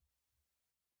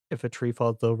 If a tree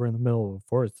falls over in the middle of a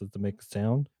forest, does it make a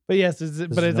sound? But yes, This but is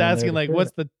it's no one asking ever like, heard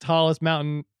what's the tallest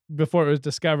mountain before it was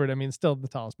discovered? I mean, still the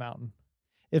tallest mountain.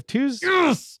 If two's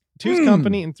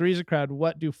company and three's a crowd,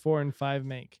 what do 4 and 5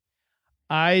 make?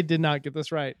 I did not get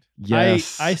this right.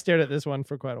 Yes. I stared at this one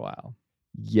for quite a while.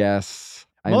 Yes.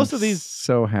 Most I'm of these-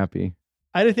 so happy.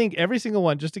 I think every single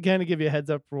one, just to kind of give you a heads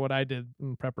up for what I did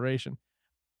in preparation.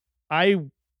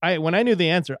 When I knew the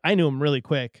answer, I knew them really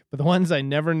quick. But the ones I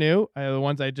never knew are the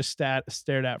ones I just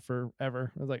stared at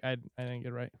forever. I was like, I didn't get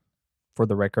it right. For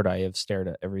the record, I have stared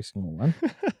at every single one.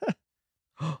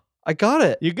 I got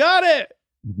it. You got it.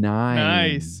 9.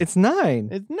 Nice. It's 9.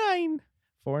 It's 9.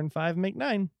 4 and 5 make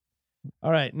 9.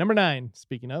 All right, number 9.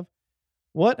 Speaking of,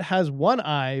 what has one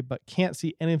eye but can't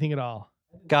see anything at all?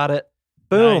 Got it.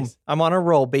 Boom. Nice. I'm on a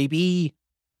roll, baby.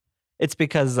 It's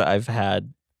because I've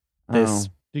had this.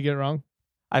 Oh, Did you get it wrong?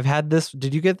 I've had this.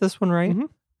 Did you get this one right? Mhm.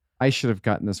 I should have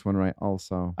gotten this one right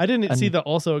also. I didn't see And- the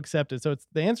also accepted. So it's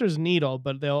the answer is needle,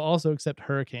 but they'll also accept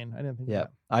hurricane. I didn't think Yeah. of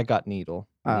I got needle.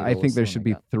 I Needle think is there the should one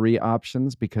be I got. 3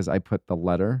 options because I put the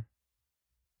letter.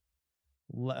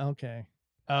 that. Okay.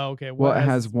 Oh, okay. Well, it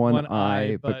has one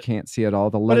eye but can't see at all.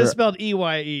 The But letter. it's spelled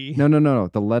EYE. No.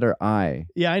 The letter I.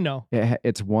 Yeah, I know.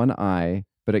 It's one eye,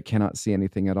 but it cannot see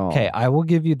anything at all. Okay, I will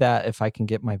give you that if I can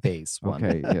get my base one.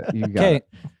 Okay, yeah, you got Okay. it.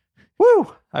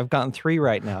 Woo! I've gotten 3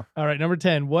 right now. All right, number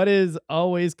 10. What is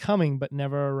always coming but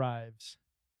never arrives?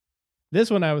 This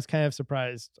one I was kind of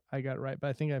surprised I got right, but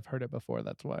I think I've heard it before.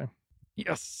 That's why.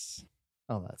 Yes.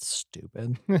 Oh, that's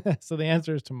stupid. So the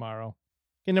answer is tomorrow.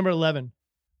 Okay, number 11.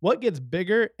 What gets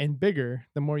bigger and bigger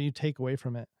the more you take away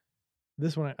from it?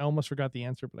 This one I almost forgot the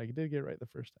answer, but I did get it right the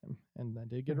first time, and I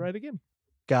did get it right again.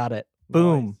 Got it.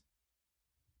 Boom.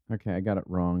 Nice. Okay, I got it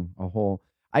wrong.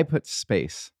 I put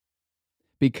space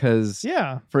because,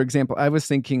 Yeah. for example, I was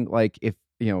thinking like if,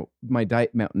 my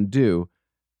Diet Mountain Dew,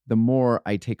 the more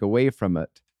I take away from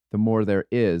it, the more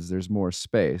there's more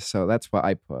space. So that's what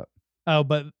I put. Oh,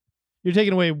 but you're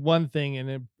taking away one thing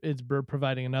and it's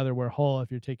providing another. Where whole,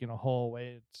 if you're taking a whole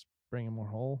away, it's bringing more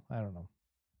whole. I don't know.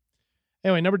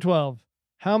 Anyway, number 12.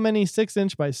 How many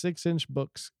 6-inch by 6-inch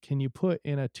books can you put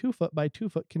in a 2-foot by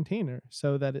 2-foot container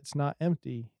so that it's not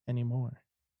empty anymore?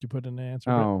 Did you put in an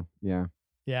answer? Brett? Oh, yeah.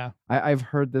 Yeah. I've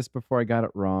heard this before. I got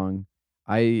it wrong.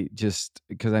 I just,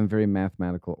 because I'm very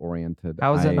mathematical oriented.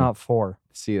 How is it not 4?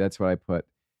 See, that's what I put.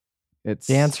 It's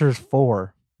The answer is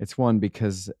 4. It's 1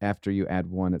 because after you add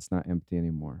 1, it's not empty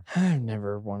anymore. I've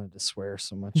never wanted to swear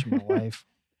so much in my life.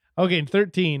 Okay,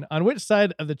 13. On which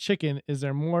side of the chicken is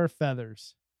there more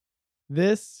feathers?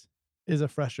 This is a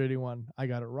frustrating one. I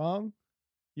got it wrong.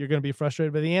 You're going to be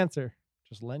frustrated by the answer.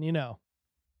 Just letting you know.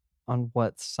 On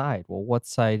what side? Well, what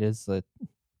side is the?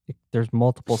 There's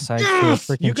multiple sides to a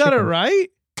freaking You got it chicken. right?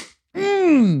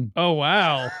 Mm. Oh,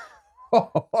 wow.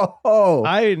 Oh,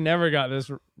 I never got this.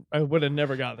 I would have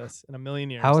never got this in a million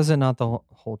years. How is it not the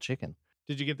whole chicken?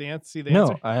 Did you get the answer? See the No,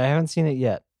 answer? I haven't seen it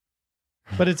yet.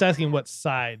 But it's asking what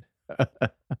side.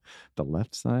 the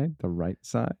left side, the right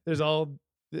side. There's all.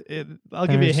 I'll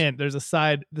give you a There's- hint. There's a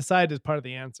side. The side is part of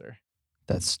the answer.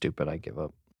 That's stupid. I give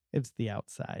up. It's the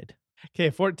outside. Okay,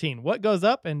 14. What goes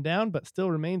up and down but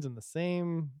still remains in the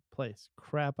same place?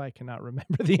 Crap, I cannot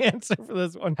remember the answer for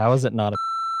this one. How is it not a?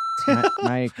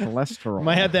 My cholesterol.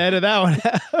 Might have to edit that one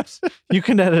out. You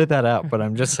can edit that out, but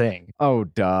I'm just saying. Oh,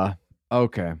 duh.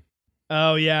 Okay.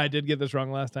 Oh, yeah, I did get this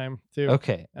wrong last time, too.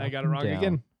 Okay, I got it up and wrong down.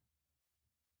 again.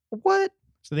 What?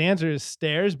 So the answer is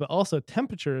stairs, but also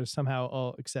temperature is somehow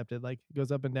all accepted. Like it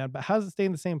goes up and down. But how does it stay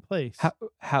in the same place?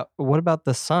 How? What about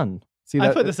the sun? See, I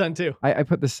that, put the sun, too. I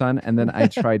put the sun and then I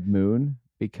tried moon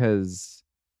because,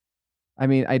 I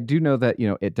mean, I do know that,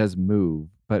 it does move,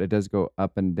 but it does go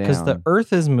up and down. Because the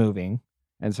Earth is moving.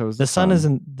 and so is The sun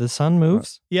isn't. The sun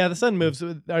moves. Yeah, the sun moves.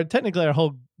 So technically, our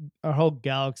whole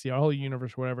galaxy, our whole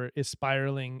universe, whatever, is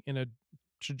spiraling in a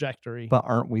trajectory. But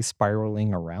aren't we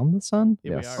spiraling around the sun? Yeah,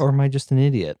 we Yes. are. Or am I just an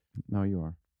idiot? No, you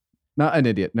are. Not an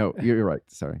idiot. No, you're right.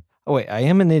 Sorry. Oh wait, I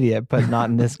am an idiot, but not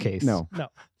in this case. No.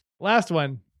 Last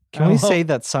one. Can we Oh, say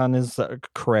that sun is the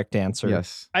correct answer?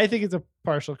 Yes. I think it's a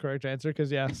partial correct answer because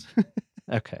yes.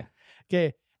 Okay.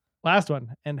 Okay, last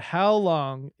one. And how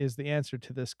long is the answer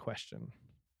to this question?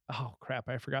 Oh crap!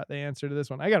 I forgot the answer to this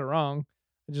one. I got it wrong.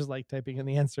 I just like typing in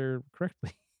the answer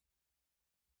correctly.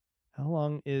 How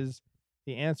long is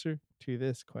the answer to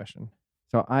this question?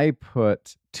 So I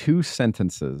put 2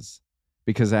 sentences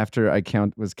because after I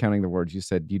was counting the words, you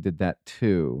said you did that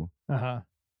too.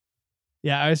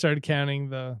 Yeah, I started counting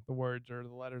the words or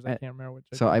the letters. I Uh, can't remember which.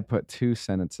 So I put 2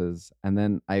 sentences and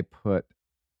then I put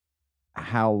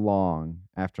how long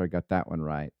after I got that one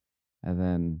right. And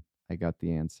then I got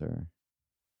the answer.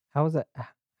 How is that?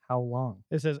 How long?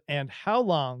 It says, and how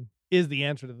long is the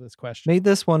answer to this question. May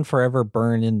this one forever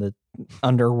burn in the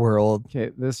underworld.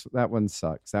 Okay, that one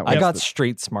sucks. That I one's got the-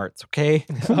 street smarts, okay?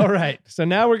 All right. So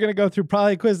now we're going to go through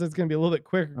probably a quiz that's going to be a little bit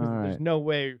quicker because All there's right. no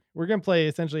way. We're going to play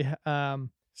essentially.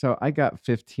 So I got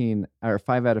 15 or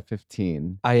 5 out of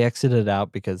 15. I exited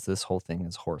out because this whole thing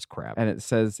is horse crap. And it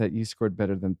says that you scored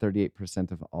better than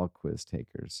 38% of all quiz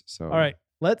takers. So All right.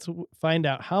 Let's find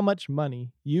out how much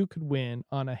money you could win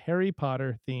on a Harry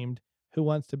Potter themed Who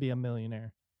Wants to Be a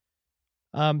Millionaire.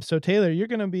 So Taylor, you're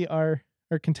going to be our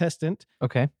contestant.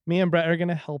 Okay. Me and Brett are going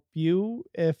to help you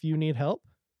if you need help.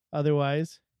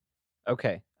 Otherwise,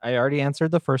 Okay. I already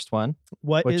answered the first one,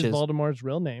 what Which is is- Voldemort's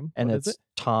real name? and What it's is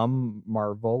Tom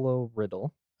Marvolo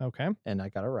Riddle, it? Okay. and I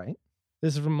got it right.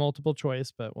 This is from multiple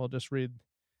choice, but we'll just read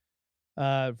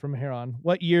from here on.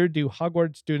 What year do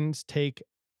Hogwarts students take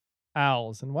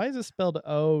OWLs? And why is it spelled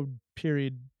O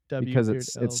period W? because period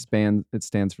L? it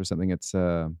stands for something. It's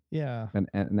Yeah. an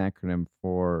acronym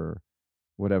for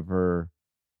whatever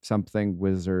something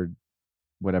wizard,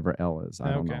 whatever L is.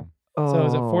 I don't Okay. know. So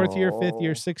is it 4th year, 5th Oh.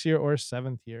 year, 6th year, or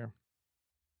 7th year?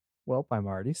 Well, I'm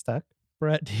already stuck.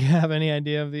 Brett, do you have any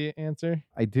idea of the answer?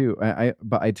 I do.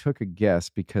 But I took a guess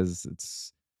because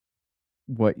it's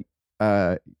what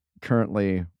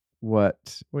currently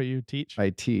what What you teach?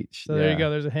 I teach. So there you Yeah. go.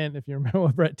 There's a hint if you remember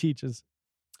what Brett teaches.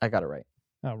 I got it right.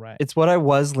 All right. It's what I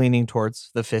was leaning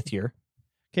towards the 5th year.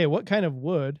 Okay, what kind of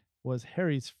wood was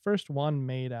Harry's first wand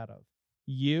made out of?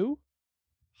 Yew,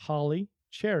 holly,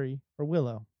 cherry, or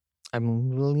willow?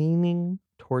 I'm leaning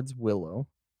towards Willow.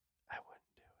 I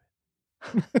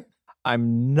wouldn't do it.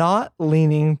 I'm not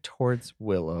leaning towards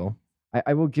Willow.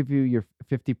 I will give you your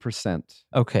 50%.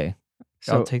 Okay.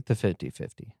 So I'll take the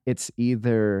 50-50. it's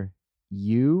either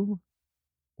you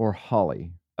or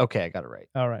Holly. Okay, I got it right.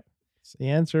 All right. So the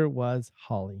answer was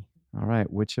holly. All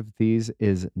right. Which of these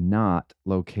is not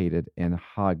located in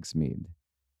Hogsmeade?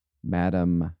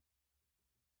 Madam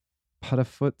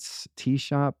Puddifoot's Tea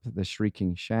Shop, the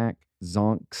Shrieking Shack,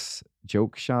 Zonk's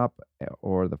Joke Shop,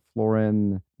 or the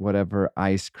Florin whatever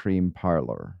ice cream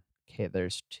parlor? Okay,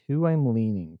 there's two I'm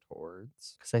leaning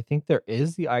towards because I think there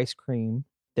is the ice cream.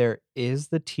 There is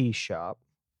the tea shop.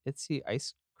 It's the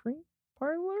ice cream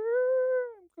parlor.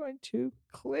 I'm going to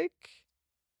click.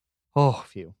 Oh,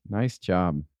 phew. Nice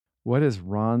job. What is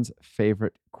Ron's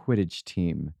favorite Quidditch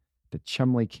team? The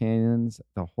Chumley Cannons,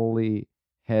 the Holy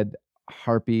Head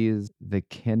Harpies, the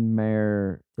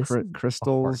Kenmare This is a hard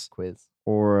Crystals, quiz.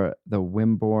 or the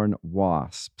Wimborne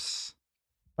Wasps?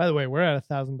 By the way, we're at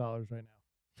 $1,000 right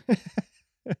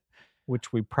now.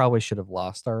 Which we probably should have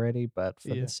lost already, but for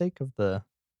Yeah. the sake of the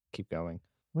keep going.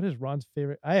 What is Ron's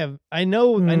favorite? I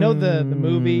know the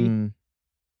movie. Mm,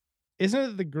 Isn't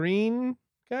it the green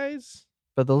guys?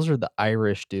 But those are the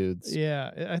Irish dudes.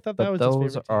 Yeah, I thought that But was those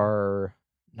his favorite team. are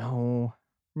no.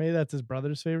 Maybe that's his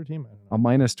brother's favorite team. I don't know. I'll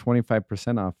minus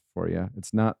 25% off for you.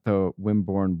 It's not the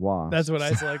Wimborne Wasps. That's what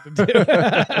I selected too.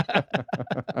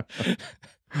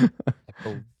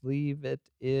 I believe it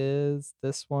is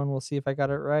this one. We'll see if I got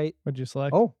it right. What'd you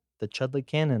select? Oh, the Chudley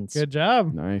Cannons. Good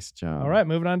job. Nice job. All right,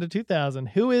 moving on to 2000.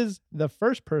 Who is the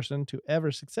first person to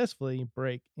ever successfully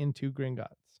break into Gringotts?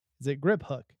 Is it Grip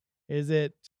Hook? Is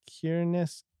it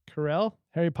Kiernis Carell,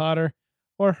 Harry Potter,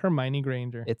 or Hermione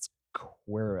Granger? It's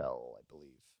Quirrell, I believe.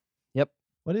 Yep.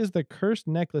 What is the cursed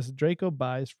necklace Draco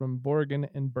buys from Borgin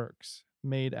and Burks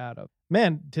made out of?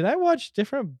 Man, did I watch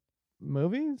different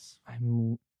movies?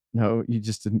 I'm No, you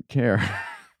just didn't care.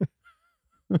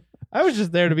 I was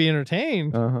just there to be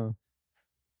entertained. Uh-huh.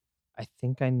 I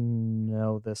think I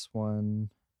know this one.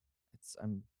 It's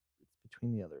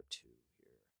between the other two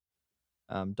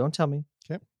here. Don't tell me.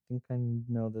 'Kay. I think I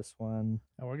know this one.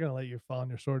 Oh, we're gonna let you fall on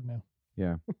your sword now.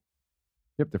 Yeah.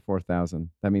 Yep, they're 4,000.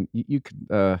 I mean, you could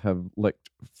have licked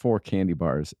 4 candy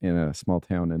bars in a small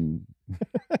town and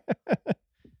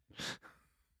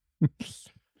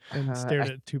And stared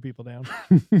at two people down.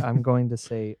 I'm going to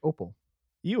say Opal.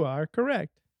 You are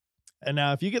correct. And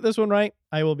now, if you get this one right,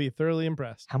 I will be thoroughly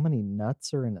impressed. How many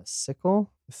nuts are in a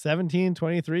sickle? 17,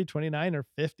 23, 29, or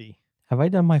 50? Have I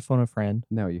done my phone a friend?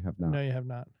 no, you have not. No, you have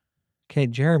not. Okay,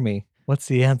 Jeremy, what's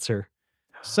the answer?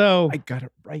 So I got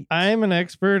it right. I'm an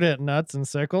expert at nuts and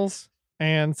sickles,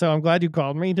 and so I'm glad you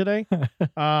called me today.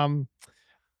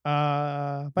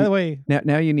 By the way,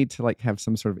 Now you need to like have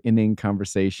some sort of inane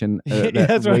conversation Yeah,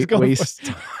 that's what I was going for.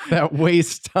 waste that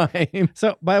waste time.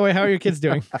 so by the way, how are your kids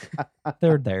doing?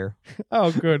 They're there.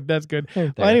 Oh, good. That's good. They're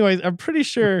Well, there. anyways, I'm pretty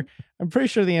sure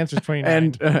the answer is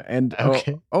 29. And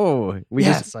Okay. we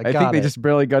Yes, just I I think got they it. just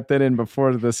barely got that in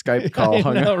before the Skype call I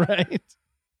hung know, up. right?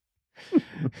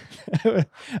 I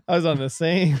was on the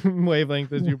same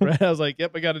wavelength as you, Brett. I was like,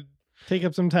 yep, I got to take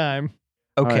up some time.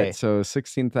 All Okay. right, so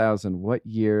 16,000. What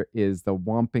year is the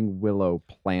Whomping Willow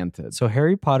planted? So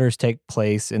Harry Potter's take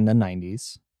place in the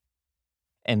 90s.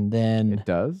 And then It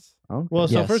does? Okay. Well,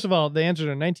 so Yes. first of all, the answers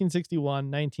are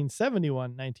 1961,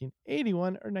 1971,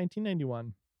 1981, or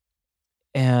 1991.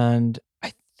 and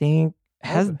I think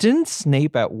Okay. didn't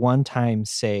Snape at one time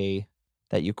say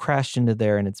that you crashed into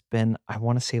there and it's been, I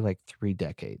want to say, like 3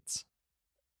 decades.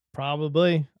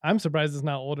 Probably. I'm surprised it's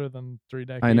not older than 3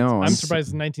 decades. know, I'm I'm surprised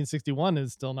 1961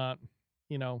 is still not,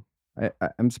 I'm I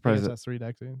guess surprised. that's 3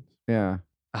 decades. Yeah.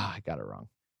 Ah, I got it wrong.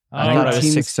 All I thought it right.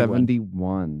 was 61.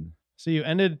 1971. So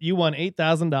you won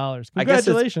 $8,000. I guess it's-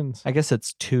 Congratulations. I guess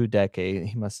it's 2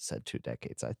 decades. He must have said 2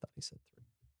 decades. I thought he said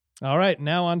 3. All right,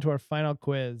 now on to our final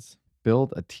quiz.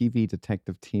 Build a TV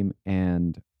detective team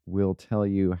and we'll tell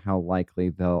you how likely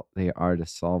they are to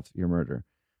solve your murder.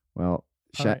 Well,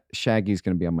 All right. Shaggy's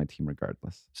going to be on my team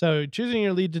regardless. So choosing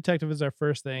your lead detective is our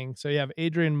first thing. So you have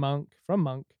Adrian Monk from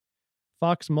Monk,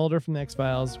 Fox Mulder from The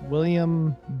X-Files,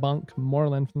 William Bunk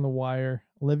Moreland from The Wire,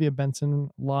 Olivia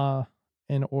Benson, Law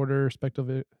and Order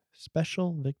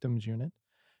Special Victims Unit,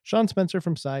 Sean Spencer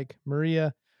from Psych,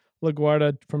 Maria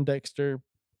LaGuardia from Dexter,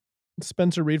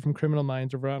 Spencer Reed from Criminal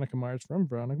Minds, or Veronica Mars from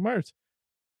Veronica Mars.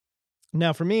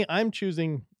 Now, for me, I'm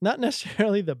choosing not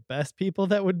necessarily the best people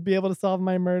that would be able to solve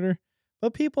my murder,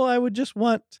 but people I would just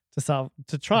want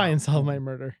to try and solve my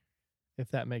murder, if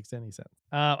that makes any sense.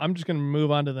 I'm just going to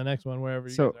move on to the next one, wherever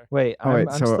you So- guys are. Wait, Oh, wait,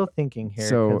 I'm so- still thinking here.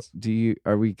 So 'cause-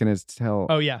 are we going to tell?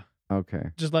 Oh, yeah. Okay.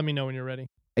 Just let me know when you're ready.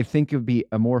 I think it would be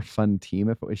a more fun team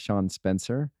if it was Sean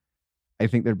Spencer. I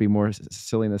think there'd be more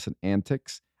silliness and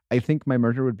antics. I think my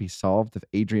murder would be solved if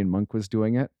Adrian Monk was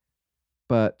doing it.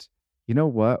 But you know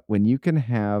what? When you can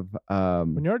have,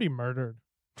 When you're already murdered.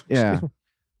 yeah.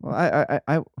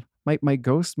 Well, my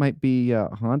ghost might be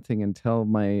haunting until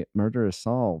my murder is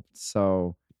solved.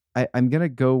 So I'm gonna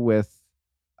go with,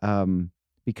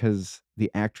 because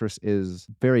the actress is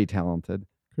very talented,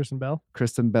 Kristen Bell.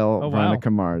 Kristen Bell, Oh, wow. Veronica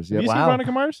Mars. Have Yep. you seen Wow.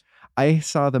 Veronica Mars? I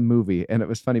saw the movie and it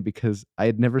was funny because I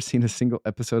had never seen a single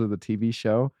episode of the TV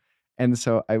show. And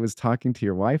so I was talking to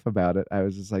your wife about it. I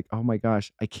was just like, oh my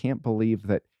gosh, I can't believe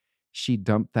that she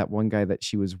dumped that one guy that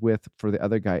she was with for the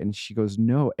other guy. And she goes,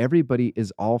 no, everybody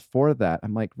is all for that.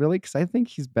 I'm like, really? Because I think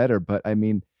he's better. But I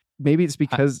mean, maybe it's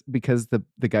because the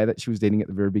guy that she was dating at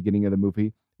the very beginning of the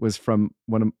movie was from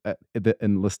one of the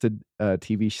Enlisted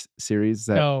TV series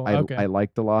that Oh, okay. I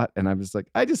liked a lot. And I was like,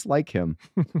 I just like him.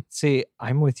 See,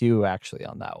 I'm with you actually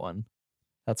on that one.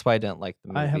 That's why I didn't like the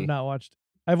movie. I have not watched.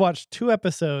 I've watched 2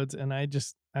 episodes, and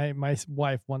my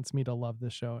wife wants me to love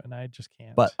this show, and I just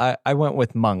can't. But I went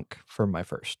with Monk for my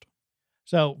first.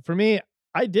 So for me,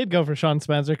 I did go for Sean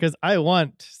Spencer because I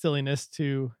want silliness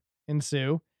to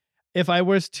ensue. If I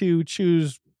was to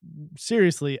choose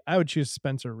seriously, I would choose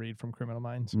Spencer Reed from Criminal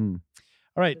Minds. Mm.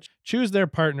 All right, choose their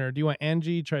partner. Do you want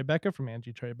Angie Tribeca from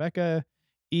Angie Tribeca,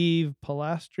 Eve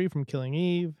Pilastri from Killing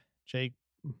Eve, Jake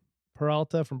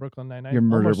Peralta from Brooklyn Nine-Nine? Your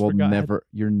murder Almost will forgot.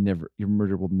 your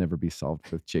murder will never be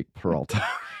solved with Jake Peralta.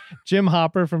 Jim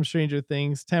Hopper from Stranger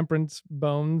Things, Temperance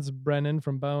Bones Brennan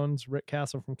from Bones, Rick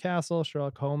Castle from Castle,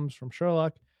 Sherlock Holmes from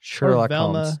Sherlock, or Sherlock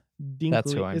Velma Holmes. Dinkley.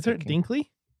 That's who I'm Is it thinking. Dinkley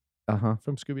Uh-huh.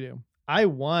 from Scooby Doo? I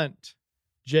want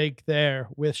Jake there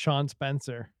with Sean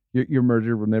Spencer. Your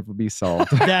murder will never be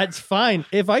solved. That's fine.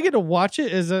 If I get to watch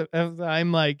it as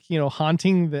I'm like,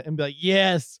 haunting and be like,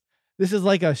 yes, this is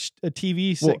like a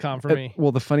TV sitcom for me.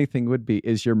 Well, the funny thing would be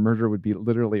is your murder would be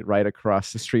literally right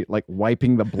across the street, like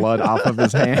wiping the blood off of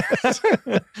his hands.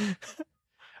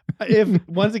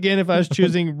 If I was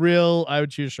choosing real, I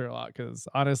would choose Sherlock because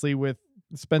honestly, with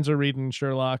Spencer Reed and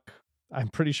Sherlock, I'm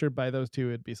pretty sure by those two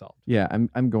it'd be solved. Yeah,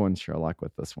 I'm going Sherlock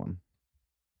with this one.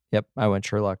 Yep, I went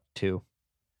Sherlock too.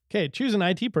 Okay, choose an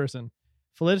IT person.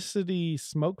 Felicity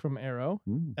Smoke from Arrow,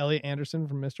 Mm. Elliot Anderson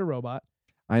from Mr. Robot.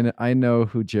 I know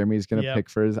who Jeremy's going to Yep. pick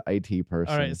for his IT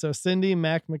person. All right, so Cindy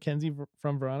Mac McKenzie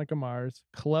from Veronica Mars,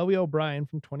 Chloe O'Brien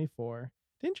from 24.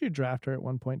 Didn't you draft her at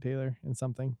one point, Taylor, in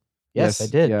something? Yes, Yes,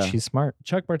 I did. yeah. She's smart.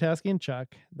 Chuck Bartaski and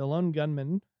Chuck, The Lone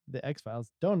Gunman, The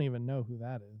X-Files. Don't even know who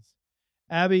that is.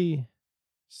 Abby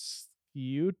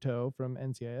Sciuto from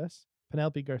NCIS,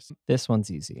 Penelope Garcia. This one's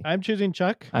easy. I'm choosing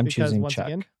Chuck. I'm because choosing once Chuck.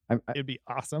 Again, I'm- it'd be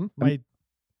awesome. I'm-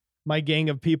 My gang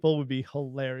of people would be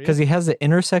hilarious. Because he has the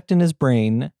intersect in his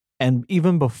brain, and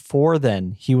even before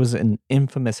then, he was an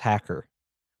infamous hacker.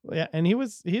 Yeah, and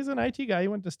he's an IT guy. He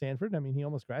went to Stanford. I mean, he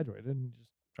almost graduated and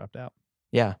just dropped out.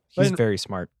 Yeah, But he's in- very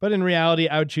smart. But in reality,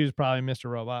 I would choose probably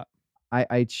Mr. Robot.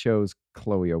 I chose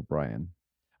Chloe O'Brien.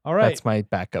 All right, That's my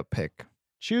backup pick.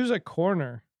 choose a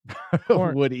corner.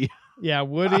 Corn- Woody. Yeah,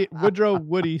 Woodrow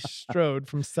Woody Strode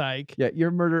from Psych. Yeah,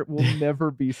 your murder will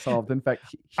never be solved. In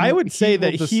fact, I would say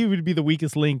that will he would be the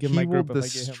weakest link in my he will group if I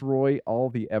get him. destroy all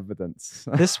the evidence.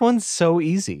 This one's so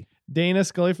easy. Dana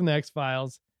Scully from the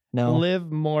X-Files. No.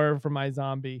 Liv Moore from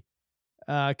iZombie.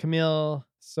 Camille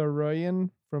Soroyan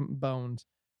from Bones.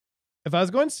 If I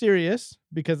was going serious,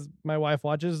 because my wife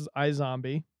watches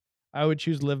iZombie, I would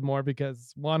choose Liv Moore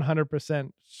because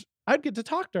 100% I'd get to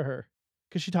talk to her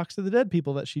because she talks to the dead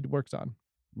people that she works on.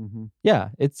 Mm-hmm. Yeah,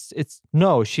 it's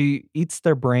no. She eats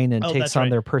their brain and Oh, takes that's on right.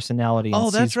 their personality and Oh,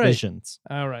 that's sees right. visions.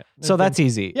 All right. So that's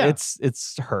easy. Yeah.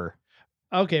 It's her.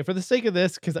 Okay, for the sake of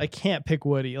this, because I can't pick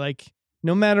Woody. Like,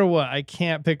 no matter what, I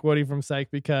can't pick Woody from Psych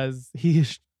because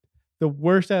he's the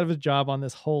worst out of his job on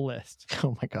this whole list.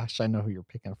 Oh my gosh, I know who you're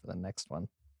picking for the next one.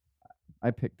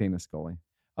 I picked Dana Scully.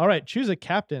 All right, choose a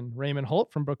captain. Raymond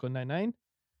Holt from Brooklyn Nine-Nine.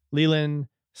 Leland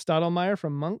Stottlemyre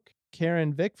from Monk.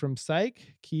 Karen Vick from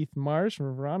Psych. Keith Mars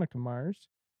from Veronica Mars.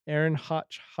 Aaron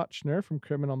Hotchner from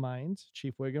Criminal Minds.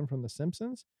 Chief Wiggum from The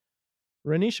Simpsons.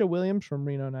 Renisha Williams from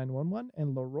Reno 911.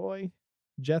 And Leroy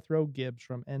Jethro Gibbs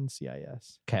from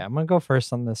NCIS. Okay, I'm gonna go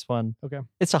first on this one. Okay.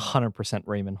 It's 100%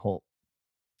 Raymond Holt.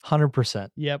 100%.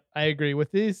 Yep, I agree.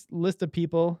 With this list of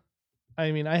people,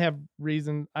 I mean, I have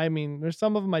reason. I mean, there's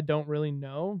some of them I don't really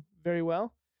know very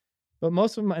well, but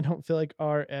most of them I don't feel like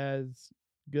are as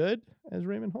good as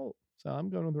Raymond Holt. So I'm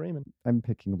going with Raymond. I'm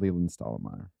picking Leland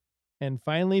Stottlemyre. And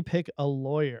finally, pick a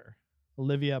lawyer.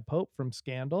 Olivia Pope from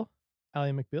Scandal.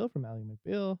 Ally McBeal from Ally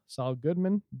McBeal. Saul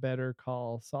Goodman, Better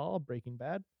Call Saul, Breaking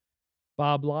Bad.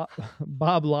 Bob Loblaw,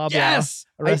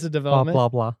 Arrested Blah Development. blah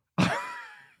blah.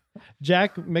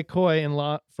 Jack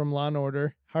McCoy from Law and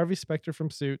Order. Harvey Specter from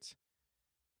Suits.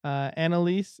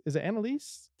 Annalise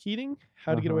Keating,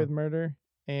 How to Get Away with Murder,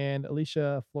 and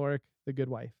Alicia Florrick, The Good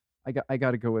Wife. I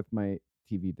got to go with my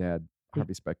TV dad,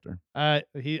 Harvey Specter. I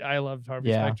loved Harvey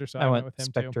Yeah, Specter, so I I went went with him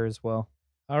Spectre as well. too.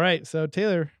 All right, so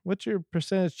Taylor, what's your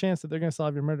percentage chance that they're going to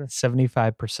solve your murder?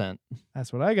 75%.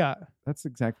 That's what I got. That's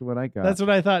exactly what I got. That's what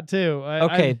I thought too.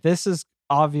 Okay, this is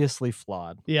obviously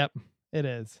flawed Yep, it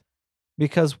is.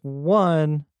 because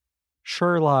one,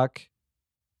 Sherlock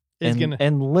It's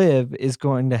and Liv is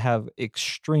going to have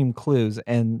extreme clues,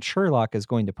 and Sherlock is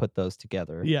going to put those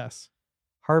together. Yes,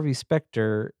 Harvey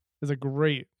Specter, is a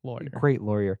great lawyer. great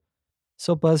lawyer.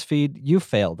 So BuzzFeed, you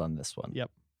failed on this one. Yep.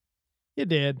 You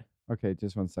did Okay,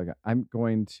 just 1 second. I'm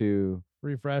going to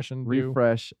refresh and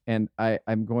refresh, and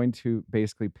I'm going to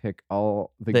basically pick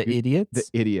all The the idiots.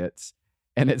 idiots,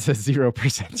 and it's a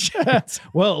 0% chance. do.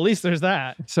 Well, at least there's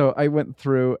that. So I went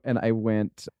through and I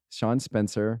went Sean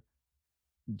Spencer,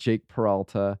 Jake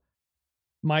Peralta,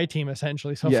 My team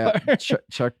essentially so yeah, far.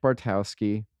 Chuck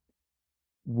Bartowski,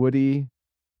 Woody,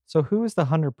 So who is the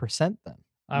 100% then?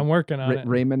 I'm working on it.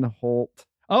 Raymond Holt,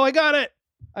 Oh, I got it.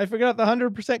 I forgot the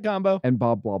 100% combo. and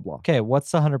Bob Blah Blah. Okay, what's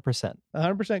the 100%? The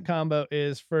 100% combo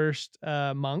is first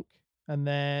Monk, and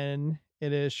then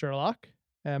it is Sherlock,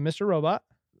 Mr. Robot,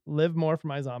 Liv Moore from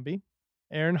iZombie,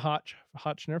 Aaron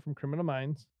Hotchner from Criminal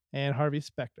Minds, and Harvey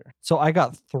Specter. So I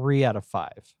got 3 out of 5.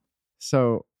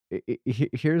 So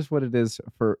here's what it is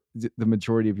for the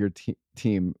majority of your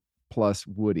team plus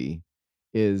Woody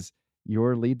is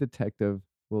your lead detective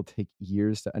will take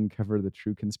years to uncover the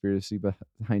true conspiracy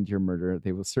behind your murder.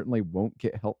 They will certainly won't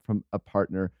get help from a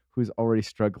partner who's already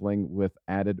struggling with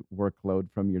added workload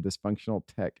from your dysfunctional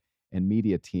tech and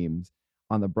media teams.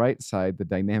 On the bright side, the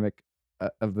dynamic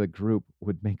of the group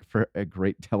would make for a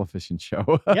great television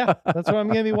show. Yeah, that's what I'm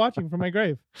going to be watching from my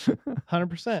grave.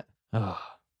 100%. Oh,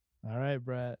 All right,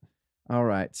 Brett. All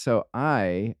right. So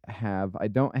I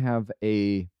don't have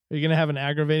a Are you going to have an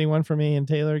aggravating one for me and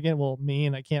Taylor again? Well, me,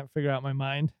 and I can't figure out my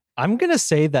mind. I'm going to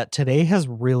say that today has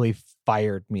really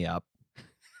fired me up.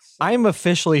 I'm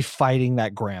officially fighting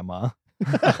that grandma.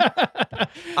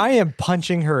 I am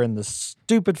punching her in the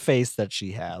stupid face that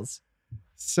she has.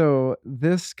 So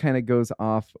this kind of goes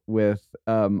off with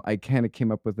I kind of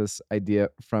came up with this idea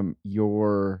from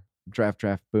your draft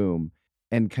boom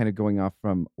and kind of going off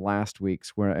from last week's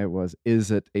where it was, is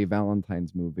it a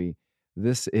Valentine's movie?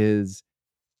 This is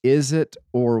it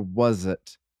or was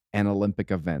it an Olympic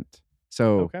event?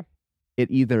 So Okay. it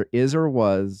either is or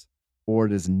was, or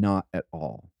it is not at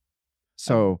all.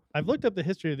 So I've looked up the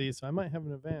history of these, so I might have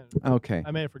an advantage. okay.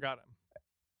 I may have forgotten.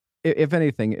 If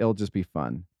anything, it'll just be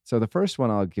fun. So the first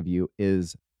one I'll give you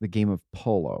is the game of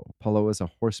polo. Polo is a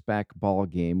horseback ball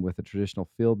game with a traditional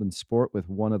field and sport with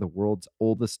one of the world's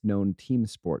oldest known team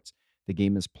sports. The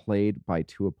game is played by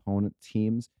 2 opponent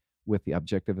teams with the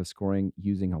objective of scoring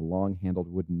using a long-handled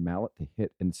wooden mallet to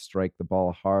hit and strike the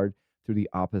ball hard through the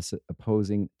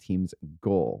opposing team's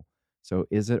goal. So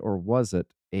is it or was it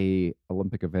a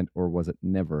Olympic event, or was it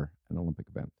never an Olympic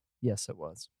event? Yes, it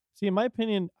was. See, in my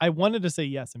opinion, I wanted to say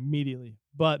yes immediately,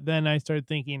 but then I started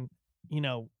thinking,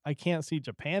 I can't see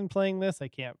Japan playing this. I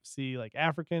can't see like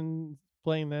African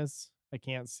playing this. I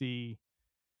can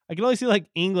only see like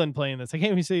England playing this. I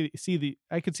can't even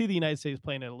I could see the United States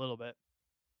playing it a little bit.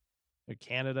 Or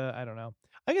Canada, I don't know.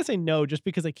 I can say no just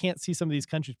because I can't see some of these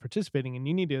countries participating, and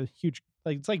you need a huge,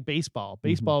 like, it's like baseball.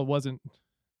 Baseball wasn't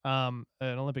an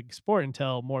Olympic sport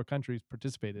until more countries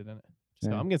participated in it. So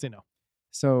Okay. I'm gonna say no.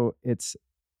 So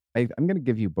I'm going to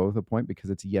give you both a point because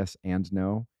it's yes and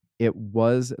no. It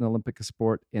was an Olympic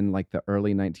sport in like the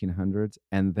early 1900s,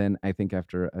 and then I think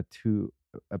after two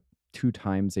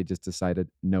times they just decided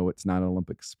no, it's not an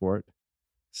Olympic sport.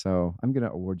 So I'm going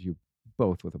to award you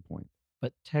both with a point.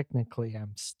 But technically,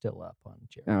 I'm still up on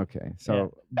Jerry. Okay,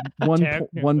 so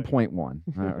Technically. 1.1.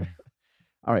 All right.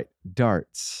 All right,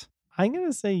 darts. I'm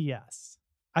gonna say yes.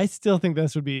 I still think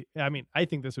this would be. I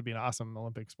think this would be an awesome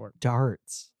Olympic sport.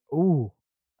 Darts. Ooh,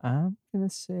 I'm gonna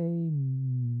say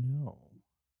no.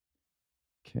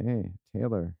 Okay,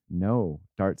 Taylor. No,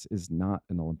 darts is not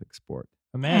an Olympic sport.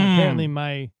 But man, apparently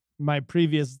my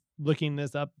previous looking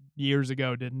this up years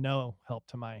ago did no help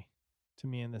to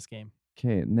me in this game.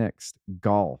 Okay, next,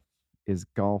 golf. Is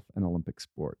golf an Olympic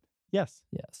sport? Yes.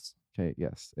 Yes. Okay,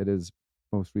 yes, it is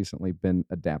most recently been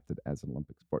adapted as an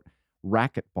Olympic sport.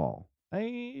 Racquetball.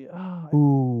 I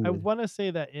Ooh. want to say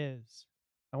that is.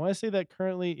 I want to say that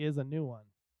currently is a new one.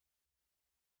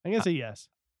 I'm gonna say yes.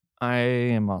 I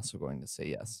am also going to say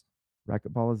yes.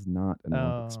 Racquetball is not an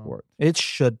Olympic Oh. sport. It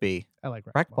should be. I like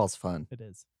racquetball. Racquetball's fun. It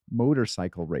is.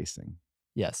 Motorcycle racing.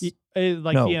 Yes.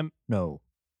 Like No. No.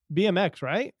 BMX,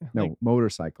 right? No, Like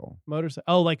motorcycle. motorcycle.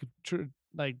 Oh, like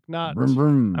not. Vroom,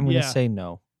 vroom. I'm gonna Yeah. say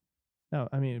no. No,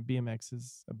 I mean BMX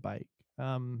is a bike.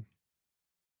 I'm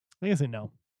gonna say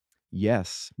no.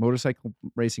 Yes, motorcycle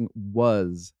racing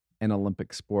was an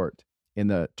Olympic sport in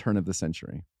the turn of the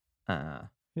century. Yeah,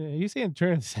 you say in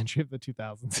turn of the century of the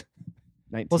 2000s.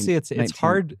 Well, see, it's 19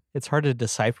 hard. It's hard to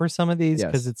decipher some of these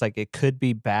because Yes. it's like it could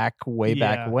be way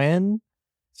Yeah. back when,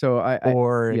 So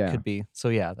or it yeah. could be. So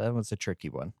yeah, that was a tricky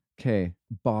one. Okay,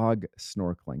 bog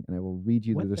snorkeling, and I will read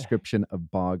you What the the description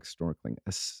of bog snorkeling: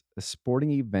 a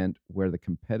sporting event where the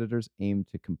competitors aim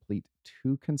to complete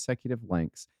 2 consecutive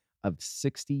lengths of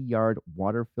 60-yard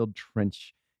water-filled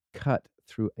trench cut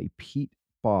through a peat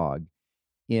bog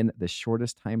in the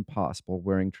shortest time possible,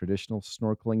 wearing traditional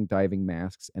snorkeling diving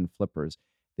masks and flippers.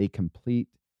 They complete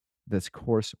this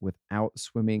course without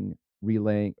swimming,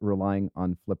 relying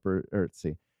on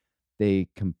they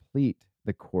complete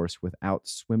the course without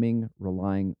swimming,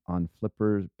 relying on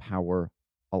flipper power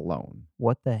alone.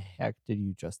 What the heck did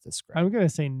you just describe? I'm gonna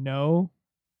say no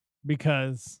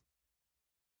because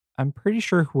I'm pretty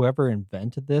sure whoever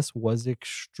invented this was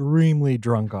extremely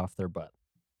drunk off their butt.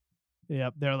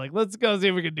 they're like, let's go see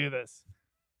if we can do this.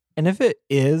 And if it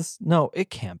is, no, it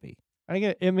can't be. I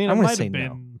mean, I'm it gonna might say have no.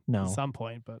 been No. at some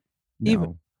point, but No,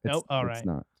 Even- Nope, all it's right.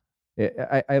 not.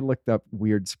 I looked up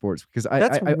weird sports because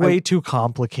That's I way too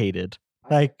complicated.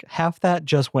 Like half that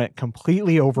just went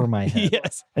completely over my head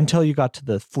yes. until you got to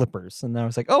the flippers, and I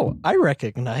was like, "Oh, I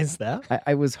recognize that."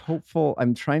 I was hopeful.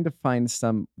 I'm trying to find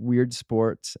some weird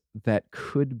sports that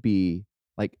could be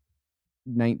like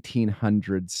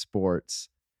 1900 sports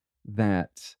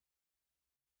that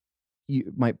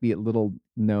you might be a little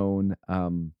known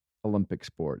Olympic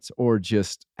sports, or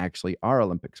just actually are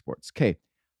Olympic sports. Okay,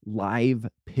 live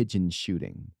pigeon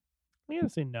shooting, I'm gonna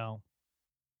say no.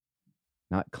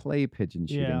 not clay pigeon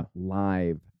shooting. Yeah.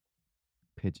 Live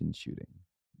pigeon shooting.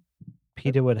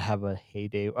 PETA would have a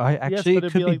heyday. Actually, but it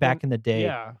it'd could be be like back in the day.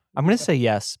 Yeah. I'm gonna say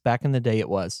yes. Back in the day, it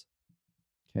was.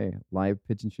 Okay, live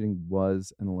pigeon shooting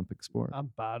was an Olympic sport.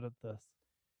 I'm bad at this.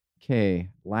 Okay,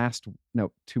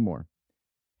 two more.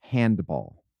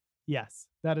 Handball. Yes,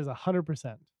 that is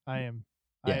 100%. I am.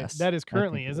 Yes, that is I think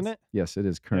currently, it isn't is. it? Yes, it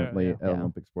is currently yeah. an Yeah.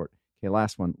 Olympic sport. Okay,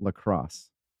 last one. Lacrosse.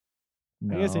 I'm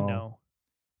gonna say no.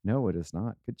 No, it is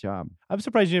not. Good job. I'm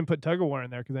surprised you didn't put tug of war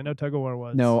in there because I know tug of war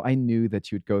was. No, I knew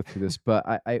that you'd go through this, but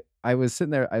I was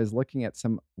sitting there, I was looking at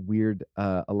some weird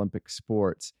Olympic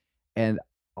sports, and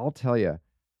I'll tell you,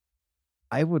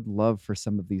 I would love for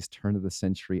some of these turn of the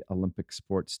century Olympic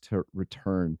sports to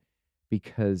return,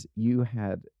 because you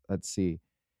had, let's see,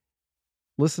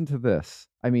 listen to this.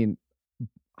 I mean,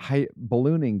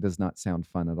 ballooning does not sound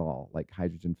fun at all, like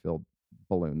hydrogen filled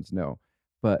balloons, no.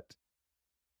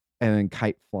 And then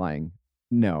kite flying,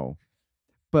 no.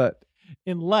 But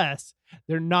Unless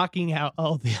they're knocking out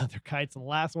all the other kites and the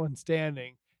last one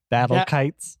standing. Battle That-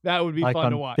 kites, That would be like fun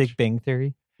on to watch. Big Bang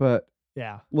Theory. but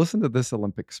Yeah. listen to this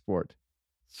Olympic sport: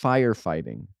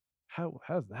 firefighting. How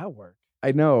does that work?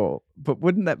 I know, but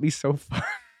wouldn't that be so fun?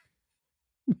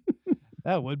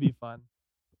 That would be fun.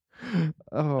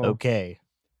 Oh, Okay.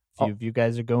 A few of you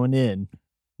guys are going in.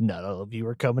 Not all of you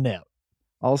are coming out.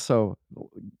 also,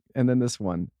 and then this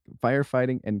one,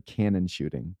 firefighting and cannon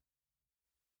shooting.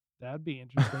 That'd be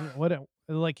interesting.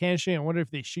 Like cannon shooting? I wonder if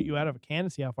they shoot you out of a cannon,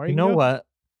 see how far you You can know go. what?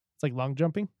 It's like long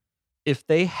jumping. If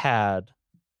they had,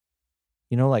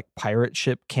 like pirate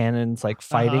ship cannons, like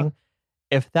fighting,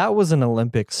 if that was an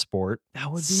Olympic sport,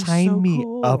 That would be sign so me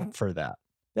cool. up for that.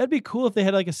 That'd be cool if they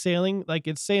had like a sailing, like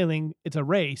it's sailing, it's a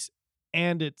race,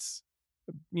 and it's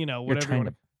You're whatever. trying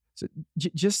to So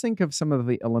just think of some of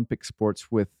the Olympic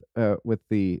sports with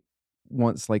the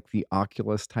once like the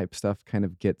Oculus type stuff kind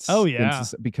of gets. Oh, yeah.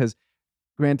 Because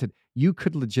granted, you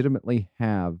could legitimately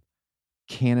have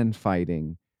cannon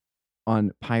fighting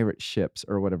on pirate ships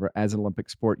or whatever as an Olympic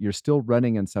sport. You're still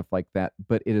running and stuff like that,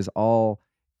 but it is all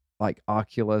like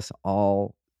Oculus,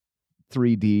 all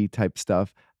 3D type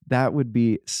stuff. That would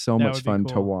be so That much would be fun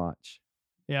to cool. watch.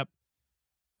 Yep.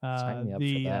 Sign me up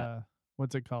for that.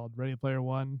 What's it called? Ready Player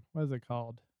One. What is it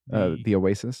called? The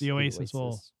Oasis. The Oasis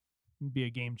will be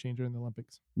a game changer in the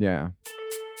Olympics. Yeah.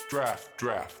 Draft,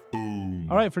 boom.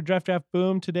 All right, for draft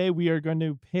boom today, we are going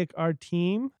to pick our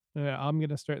team. I'm going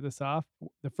to start this off.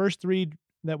 The first three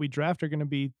that we draft are going to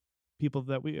be people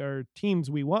that teams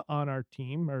we want on our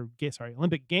team,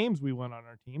 Olympic games we want on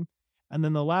our team. And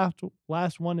then the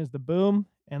last one is the boom,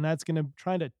 and that's going to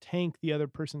try to tank the other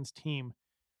person's team.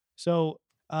 So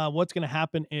what's going to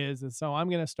happen is so I'm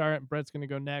going to start, Brett's going to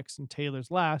go next, and Taylor's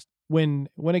last. When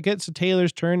it gets to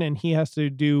Taylor's turn and he'll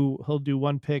do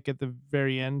one pick at the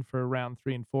very end for round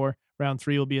 3 and 4. Round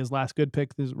 3 will be his last good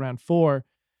pick. This round 4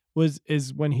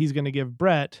 is when he's going to give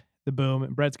Brett the boom,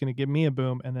 and Brett's going to give me a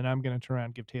boom, and then I'm going to turn around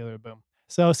and give Taylor a boom.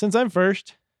 So since I'm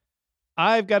first,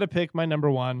 I've got to pick my number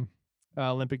 1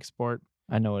 Olympic sport.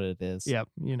 I know what it is. Yep,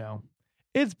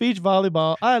 it's beach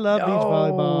volleyball. I love beach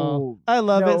volleyball. I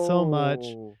love it so much.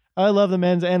 I love the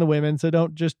men's and the women's, so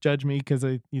don't just judge me because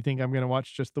you think I'm going to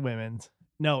watch just the women's.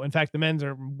 No, in fact, the men's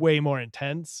are way more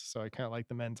intense, so I kind of like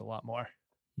the men's a lot more.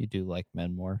 You do like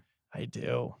men more. I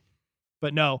do.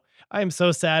 But no, I'm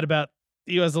so sad about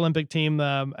the U.S. Olympic team.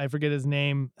 I forget his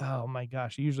name. Oh my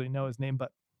gosh, I usually know his name,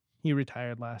 but he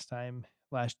retired last time.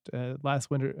 Last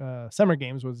winter, Summer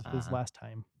Games was his last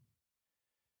time.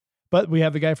 But we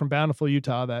have the guy from Bountiful,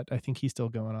 Utah, that I think he's still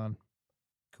going on.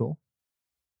 Cool.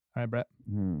 All right, Brett.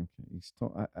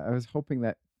 Okay. I was hoping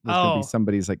that was going to be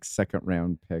somebody's like second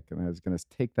round pick, and I was going to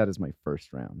take that as my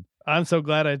first round. I'm so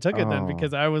glad I took it then,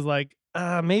 because I was like,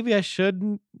 maybe I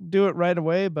shouldn't do it right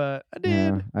away, but I did.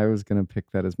 Yeah, I was going to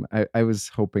pick that as my. I was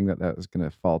hoping that was going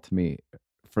to fall to me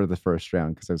for the first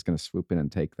round because I was going to swoop in and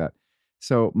take that.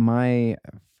 So my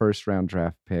first round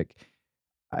draft pick,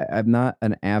 I'm not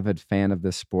an avid fan of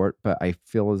this sport, but I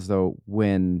feel as though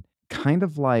when kind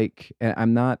of like, and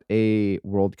I'm not a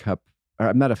World Cup, or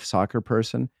I'm not a soccer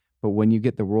person, but when you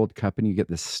get the World Cup and you get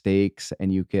the stakes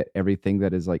and you get everything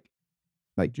that is like.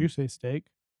 Did you say steak?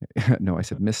 No, I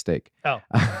said mistake. Oh.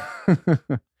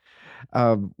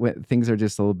 When things are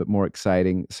just a little bit more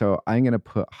exciting. So I'm going to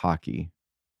put hockey.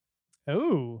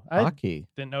 Oh, I Hockey.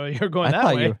 didn't know you were going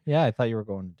that way. I thought you were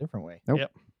going a different way. Nope.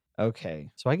 Yep. Okay.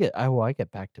 So I get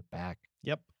back to back.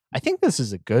 Yep. I think this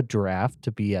is a good draft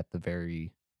to be at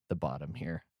the bottom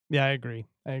here. Yeah, I agree.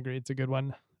 It's a good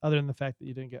one. Other than the fact that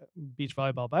you didn't get beach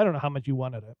volleyball, but I don't know how much you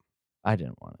wanted it. I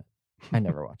didn't want it. I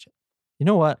never watch it. You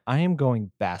know what? I am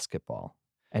going basketball.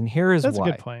 And here is That's why.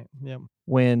 a good point. Yeah.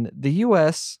 When the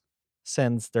U.S.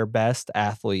 sends their best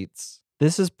athletes,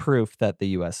 this is proof that the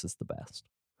U.S. is the best.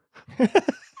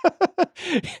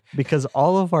 Because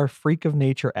all of our freak of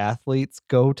nature athletes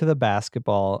go to the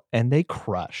basketball and they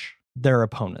crush their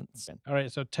opponents. All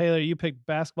right. So Taylor, you picked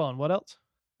basketball, and what else?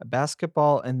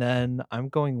 Basketball, and then I'm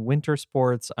going winter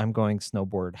sports. I'm going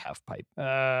snowboard half pipe.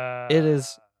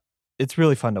 It's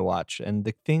really fun to watch, and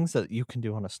the things that you can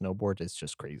do on a snowboard is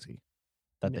just crazy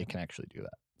that they can actually do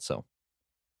that. So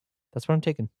that's what I'm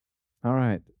taking. All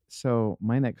right. So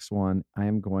my next one, I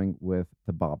am going with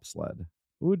the bobsled.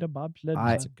 Ooh, the bobsled.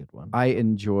 That's a good one. I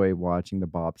enjoy watching the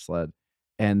bobsled.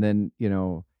 And then,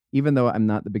 even though I'm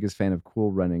not the biggest fan of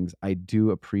Cool Runnings, I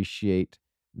do appreciate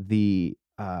the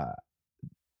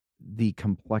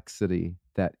complexity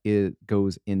that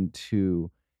goes into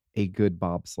a good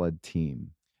bobsled team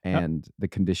and the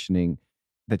conditioning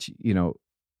that,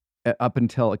 up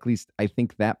until at least I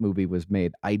think that movie was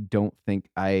made, I don't think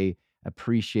I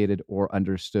appreciated or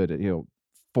understood it.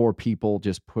 4 people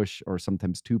just push, or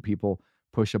sometimes 2 people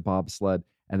push a bobsled,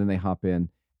 and then they hop in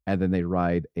and then they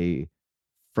ride a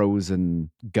frozen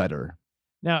gutter.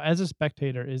 Now, as a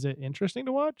spectator, is it interesting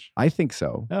to watch? I think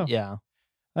so. Oh, Yeah.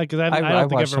 because I don't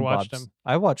think I've ever watched them.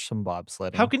 I watched some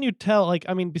bobsledding. How can you tell? Like,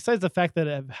 I mean, besides the fact that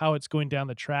of how it's going down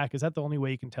the track, is that the only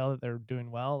way you can tell that they're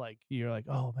doing well? Like, you're like,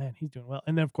 oh man, he's doing well,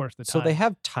 and then of course the So they time.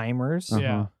 have timers.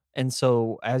 Yeah. And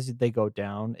so as they go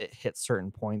down, it hits certain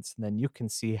points, and then you can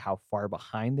see how far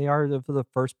behind they are for the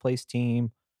first place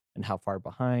team and how far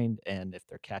behind, and if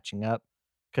they're catching up.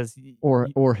 Because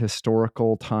Or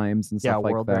historical times and stuff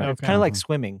like world that. record. It's kind of like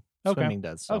swimming. Okay. Swimming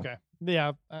does. So. Okay.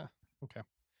 Yeah. Okay.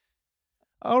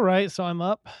 All right. So I'm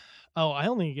up. Oh, I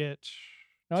only get.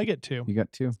 No, I get 2. You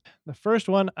got 2. The first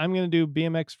one, I'm going to do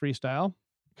BMX freestyle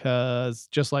because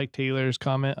just like Taylor's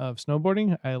comment of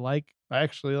snowboarding, I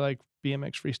actually like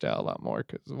BMX freestyle a lot more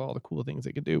because of all the cool things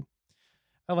they could do.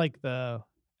 I like the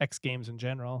X Games in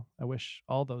general. I wish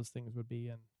all those things would be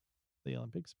in the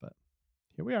Olympics, but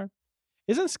here we are.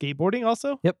 Isn't skateboarding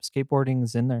also? Yep, skateboarding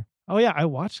is in there. Oh yeah, I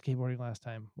watched skateboarding last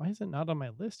time. Why is it not on my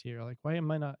list here? Like, why am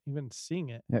I not even seeing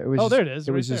it? Yeah, it was Oh, just, there it is,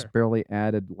 It was right just there. barely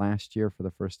added last year for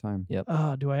the first time. Yep.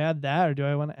 Do I add that or do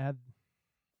I want to add?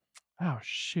 Oh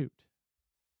shoot.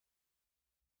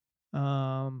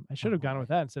 I should have gone with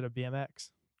that instead of BMX.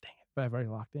 Dang it! But I've already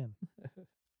locked in.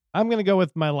 I'm gonna go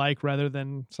with my rather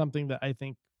than something that I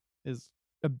think is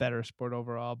a better sport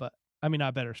overall. But I mean,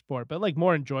 not better sport, but like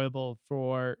more enjoyable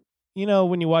for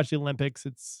when you watch the Olympics.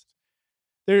 It's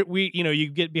there. You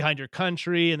get behind your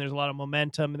country and there's a lot of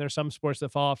momentum. And there's some sports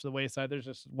that fall off to the wayside. There's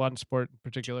just one sport in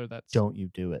particular that's. Don't you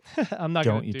do it. I'm not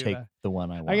Don't gonna you do take that. the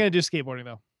one I want. I'm gonna do skateboarding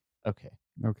though. Okay.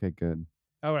 Okay, good.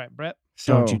 All right, Brett.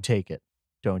 So, Don't you take it.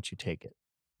 Don't you take it.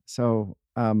 So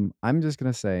I'm just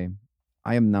gonna say,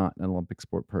 I am not an Olympic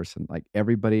sport person. Like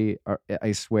everybody,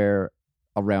 I swear,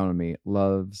 around me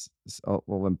loves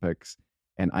Olympics,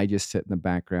 and I just sit in the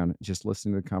background, just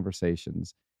listening to the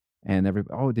conversations, and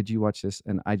everybody, oh, did you watch this?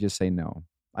 And I just say no.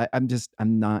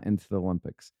 I'm not into the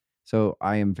Olympics, so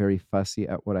I am very fussy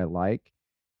at what I like,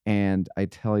 and I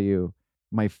tell you,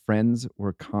 my friends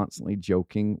were constantly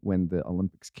joking when the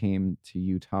Olympics came to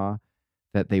Utah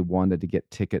that they wanted to get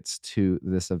tickets to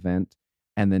this event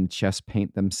and then chest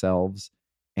paint themselves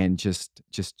and just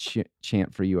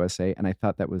chant for USA. And I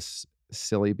thought that was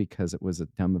silly because it was a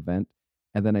dumb event.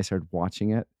 And then I started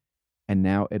watching it, and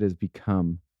now it has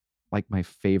become like my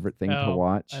favorite thing to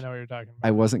watch. I know what you're talking about.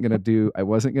 I wasn't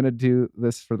gonna do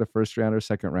this for the first round or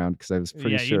second round because I was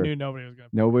pretty sure you knew nobody was gonna.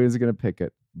 nobody was gonna pick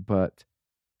it. But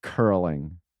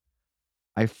curling,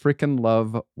 I freaking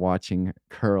love watching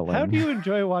curling. How do you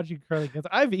enjoy watching curling? Because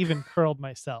I've even curled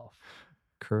myself,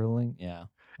 Curling, yeah.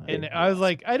 and I was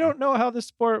like, I don't know how this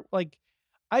sport. Like,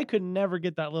 I could never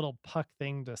get that little puck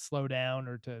thing to slow down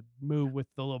or to move with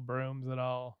the little brooms at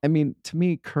all. I mean, to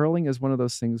me, curling is one of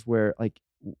those things where, like,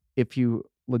 if you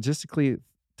logistically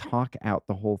talk out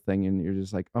the whole thing and you're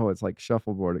just like, oh, it's like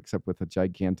shuffleboard except with a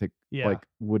gigantic Yeah. like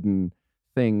wooden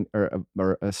thing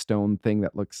or a stone thing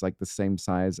that looks like the same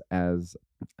size as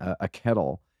a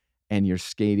kettle, and you're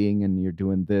skating and you're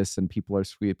doing this and people are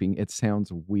sweeping. It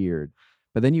sounds weird,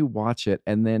 but then you watch it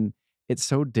and then it's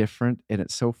so different and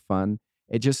it's so fun.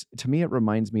 It just, to me, it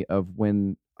reminds me of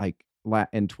when like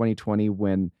in 2020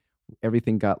 when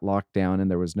everything got locked down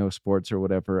and there was no sports or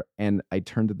whatever, and I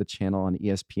turned to the channel on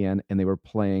ESPN and they were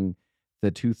playing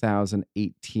the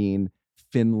 2018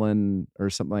 Finland or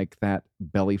something like that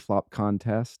belly flop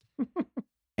contest.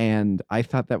 And I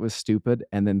thought that was stupid,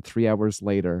 and then 3 hours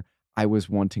later I was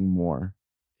wanting more.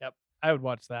 Yep, I would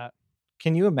watch that.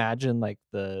 Can you imagine like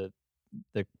the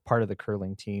part of the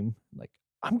curling team? Like,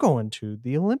 I'm going to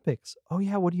the Olympics. Oh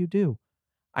yeah, what do?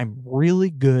 I'm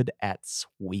really good at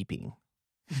sweeping.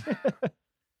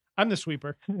 I'm the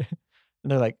sweeper. And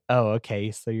they're like, oh,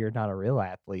 okay, so you're not a real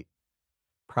athlete.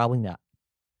 Probably not.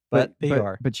 But they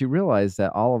are. But you realize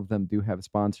that all of them do have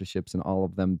sponsorships, and all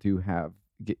of them do have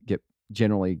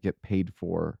generally get paid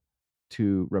for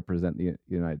to represent the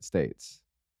United States.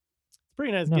 It's a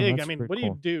pretty nice No, gig. I that's mean, pretty what do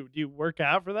cool. you do? Do you work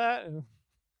out for that?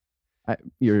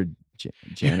 You're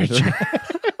janitor.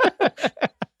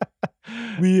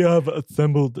 We have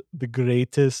assembled the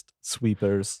greatest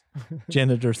sweepers,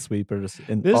 janitor sweepers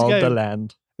in This all guy- the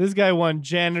land. This guy won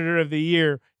Janitor of the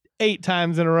Year 8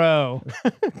 times in a row.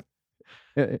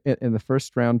 In the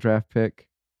first round draft pick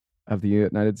of the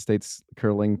United States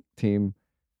curling team,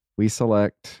 we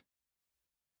select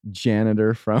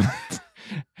janitor from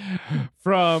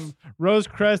From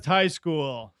Rosecrest High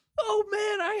School. Oh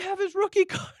man, I have his rookie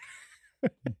card.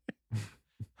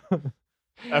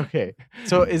 Okay,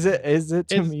 so is it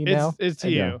to me now? It's to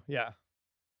Yeah. you. Yeah.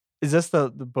 Is this the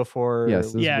before? Yes,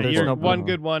 this is Yeah, there's you're no one problem.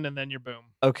 good one and then you're boom.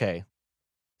 Okay,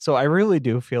 so I really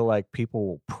do feel like people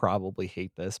will probably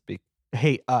hate this,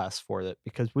 hate us for it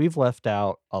because we've left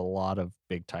out a lot of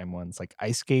big time ones like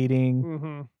ice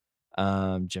skating,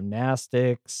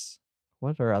 gymnastics.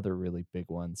 What are other really big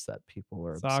ones that people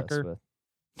are Soccer. obsessed with?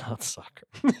 Not soccer.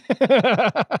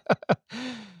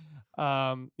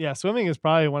 Yeah, swimming is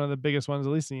probably one of the biggest ones,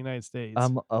 at least in the United States.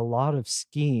 A lot of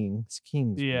skiing.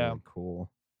 Skiing's Yeah. really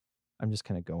cool. I'm just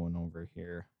kind of going over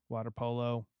here. Water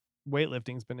polo,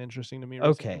 weightlifting's been interesting to me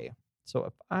recently. Okay. So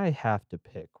if I have to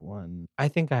pick one, I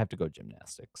think I have to go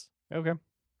gymnastics. Okay.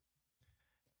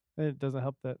 It doesn't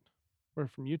help that we're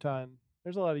from Utah, and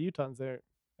there's a lot of Utahns there,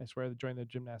 I swear, that joined the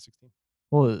gymnastics team.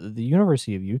 Well, the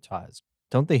University of Utah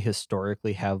don't they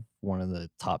historically have one of the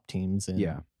top teams in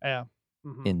Yeah.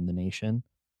 in the nation?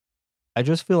 I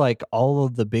just feel like all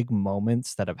of the big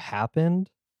moments that have happened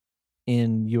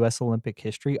in US Olympic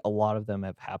history, a lot of them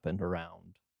have happened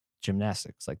around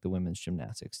gymnastics, like the women's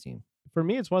gymnastics team. For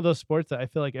me, it's one of those sports that I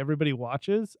feel like everybody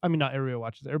watches. I mean, not everybody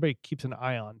watches. Everybody keeps an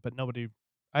eye on, but nobody.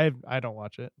 I don't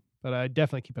watch it, but I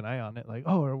definitely keep an eye on it. Like,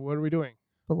 oh, what are we doing?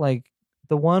 But like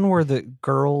the one where the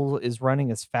girl is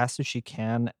running as fast as she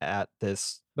can at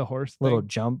this The horse little thing?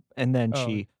 jump, and then Oh.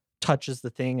 she touches the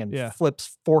thing and Yeah.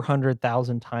 flips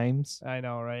 400,000 times. I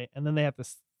know, right? And then they have to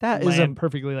That is land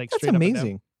perfectly, like that's straight up and down.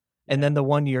 amazing. And then the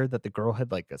one year that the girl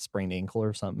had like a sprained ankle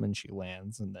or something, and she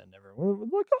lands, and then everyone was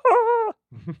like, ah!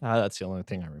 That's the only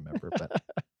thing I remember. But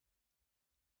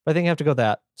I think I have to go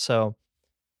that. So,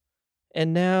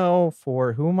 and now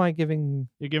for who am I giving?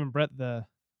 You're giving Brett the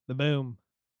boom.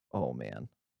 Oh man,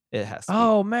 it has to.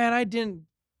 Oh man, I didn't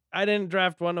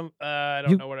draft one of. I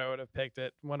don't know what I would have picked.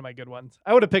 It one of my good ones.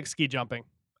 I would have picked ski jumping.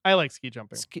 I like ski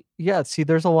jumping. Yeah, see,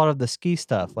 there's a lot of the ski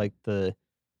stuff like that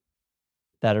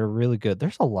are really good.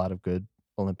 There's a lot of good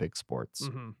Olympic sports,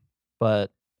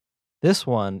 but this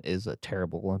one is a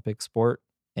terrible Olympic sport,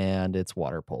 and it's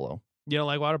water polo. You don't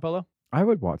like water polo? I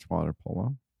would watch water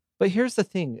polo. But here's the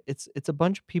thing: it's a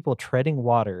bunch of people treading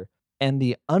water, and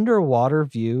the underwater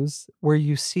views where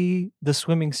you see the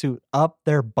swimming suit up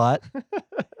their butt.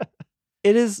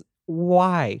 It is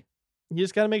why. You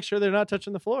just got to make sure they're not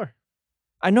touching the floor.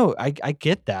 I know, I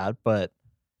get that, but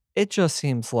it just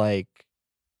seems like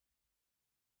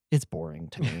it's boring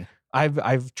to me.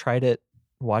 I've tried it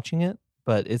watching it,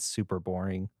 but it's super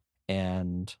boring.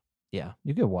 And yeah,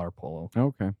 you get water polo.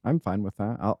 Okay, I'm fine with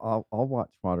that. I'll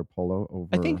watch water polo over.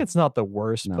 I think it's not the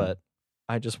worst, No. but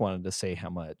I just wanted to say how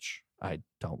much I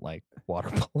don't like water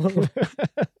polo.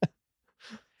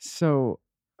 So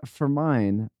for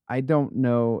mine, I don't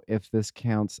know if this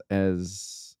counts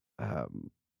as.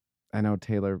 I know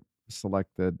Taylor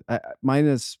selected. Mine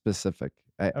is specific.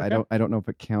 I Okay. don't know if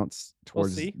it counts We'll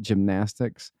towards see.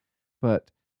 gymnastics, but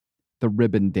the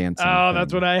ribbon dancing. Oh,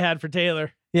 that's thing. what I had for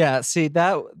Taylor. Yeah, see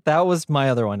that was my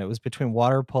other one. It was between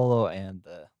water polo and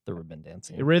the ribbon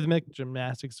dancing. Rhythmic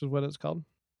gymnastics is what it's called.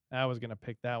 I was gonna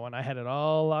pick that one. I had it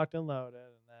all locked and loaded. And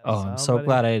then Oh, I'm so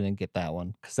glad I didn't get that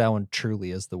one because that one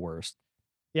truly is the worst.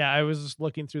 Yeah, I was just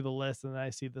looking through the list and I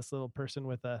see this little person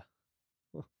with a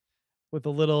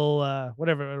little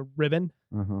whatever, a ribbon.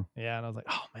 Uh-huh. Yeah, and I was like,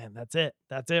 oh man, that's it.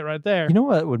 That's it right there. You know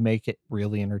what would make it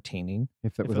really entertaining?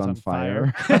 If it If was it's on on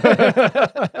fire.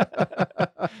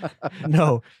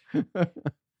 No,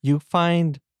 you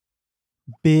find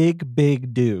big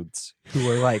dudes who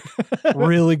are like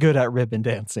really good at ribbon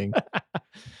dancing.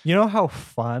 You know how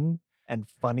fun and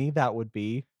funny that would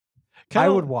be? I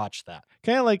would watch that.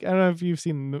 Kind of like, I don't know if you've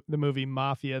seen the movie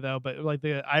Mafia though, but like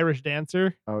the Irish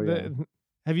dancer. Oh, yeah.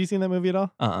 Have you seen that movie at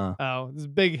all? Uh-uh. Oh, this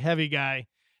big heavy guy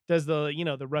does the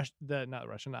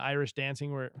Irish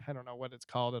dancing where I don't know what it's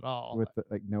called at all. With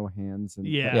like no hands and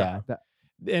Yeah. Yeah.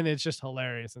 And it's just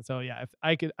hilarious. And so yeah, if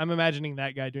I could, I'm imagining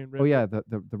that guy doing river. Oh yeah,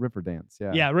 the river dance.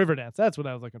 Yeah. Yeah, river dance. That's what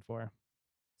I was looking for.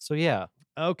 So yeah,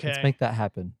 Okay. let's make that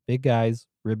happen. Big guys,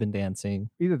 ribbon dancing.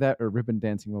 Either that or ribbon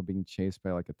dancing while being chased by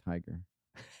like a tiger.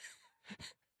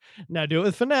 Now do it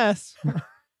with finesse.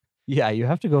 Yeah, you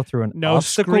have to go through an No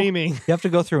obstacle. screaming. You have to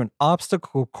go through an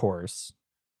obstacle course.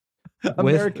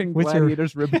 American with your-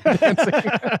 Gladiators ribbon dancing.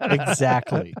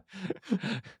 Exactly.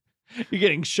 You're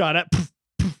getting shot at.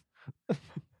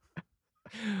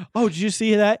 Oh, did you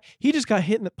see that? He just got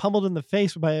pummeled in the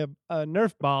face by a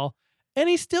Nerf ball, and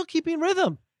he's still keeping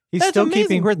rhythm. He's That's still amazing.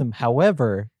 keeping rhythm.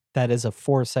 However, that is a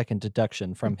 4-second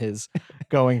deduction from his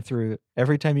going through.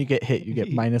 Every time you get hit, you get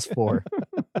 -4.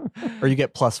 Or you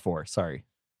get +4. Sorry.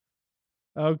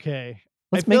 Okay.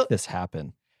 Let's feel- make this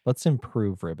happen. Let's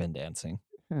improve ribbon dancing.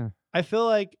 I feel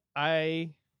like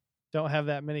I don't have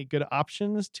that many good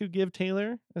options to give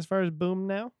Taylor as far as boom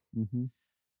now,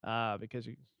 Mm-hmm. because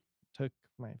you took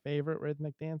my favorite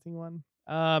rhythmic dancing one.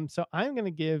 So I'm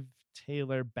gonna give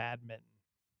Taylor badminton.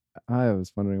 I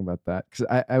was wondering about that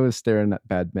because I was staring at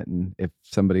badminton if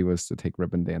somebody was to take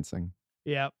ribbon dancing.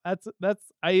 Yeah, that's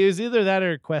I use either that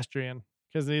or equestrian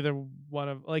because either one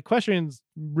of like equestrian's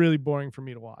really boring for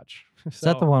me to watch. Is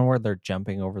that the one where they're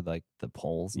jumping over the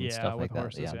poles and Yeah, stuff with like that?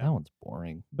 horses, Yeah, yeah. that one's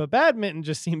boring. But badminton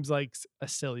just seems like a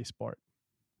silly sport.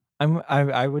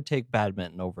 I would take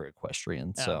badminton over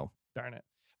equestrian. Yeah. So Darn it.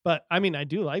 But I mean, I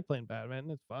do like playing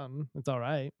badminton. It's fun. It's all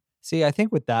right. see, I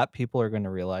think with that, people are going to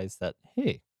realize that,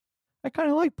 hey, I kind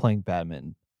of like playing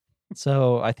badminton.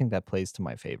 So I think that plays to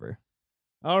my favor.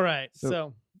 All right. So,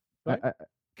 So, what?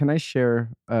 Can I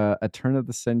share a turn of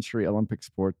the century Olympic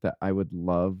sport that I would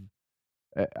love?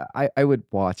 I would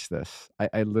watch this.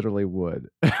 I literally would.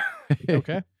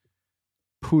 Okay.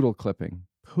 Poodle clipping.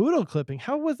 Poodle clipping.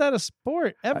 How was that a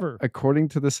sport ever? According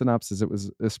to the synopsis, it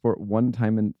was a sport one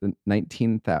time in the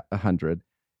 1900.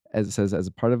 As it says, as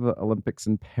a part of the Olympics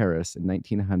in Paris in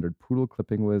 1900, poodle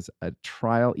clipping was a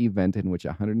trial event in which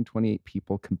 128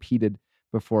 people competed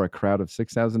before a crowd of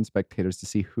 6,000 spectators to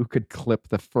see who could clip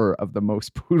the fur of the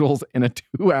most poodles in a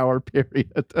 2-hour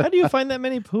period. How do you find that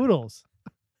many poodles?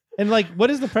 And like, what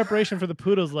is the preparation for the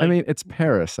poodles like? I mean, it's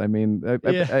Paris. I mean,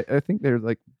 Yeah. I think they're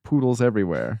like poodles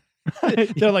everywhere.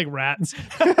 they're like rats.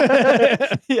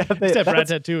 Yeah, Except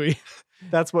Ratatouille.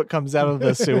 That's what comes out of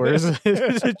the sewers.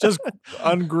 It's just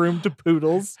ungroomed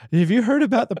poodles. Have you heard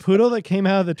about the poodle that came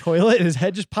out of the toilet and his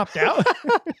head just popped out?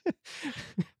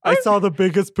 I saw the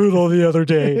biggest poodle the other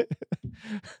day.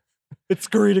 It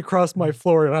scurried across my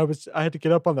floor, and I had to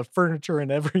get up on the furniture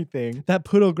and everything. That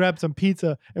poodle grabbed some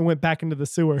pizza and went back into the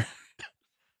sewer.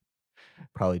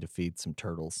 Probably to feed some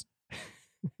turtles.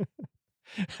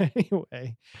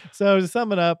 Anyway, so to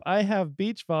sum it up, I have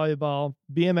beach volleyball,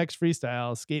 BMX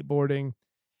freestyle, skateboarding,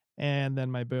 and then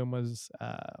my boom was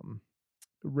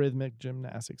rhythmic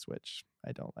gymnastics, which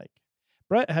I don't like.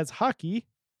 Brett has hockey,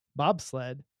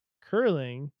 bobsled,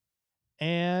 curling,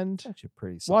 and Actually, a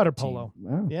pretty solid water team. polo.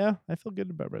 Wow. Yeah, I feel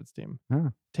good about Brett's team. Huh.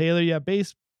 Taylor, yeah,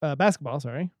 basketball.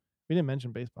 Sorry, we didn't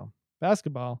mention baseball.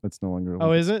 Basketball. That's no longer. Oh,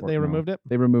 Olympic is it? sport They now. removed it.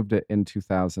 They removed it in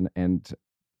 2000, and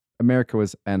America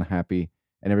was unhappy,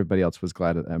 and everybody else was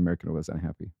glad that America was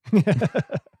unhappy.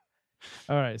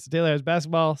 All right. So Taylor has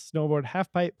basketball, snowboard,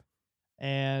 half pipe,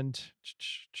 and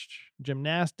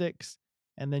gymnastics.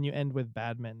 And then you end with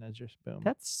badminton as your boom.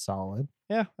 That's solid.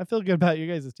 Yeah, I feel good about you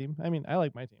guys' team. I mean, I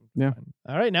like my team. It's Yeah. fun.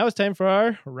 All right. Now it's time for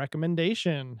our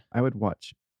recommendation. I would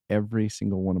watch every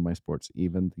single one of my sports,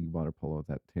 even the water polo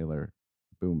that Taylor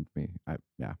boomed me.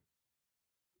 Yeah.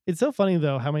 It's so funny,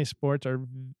 though, how many sports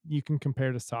you can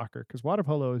compare to soccer because water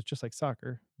polo is just like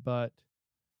soccer, but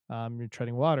you're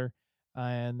treading water.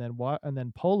 And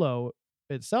then polo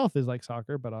itself is like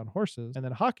soccer, but on horses. And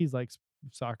then hockey's like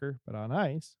soccer, but on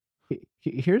ice.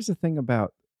 Here's the thing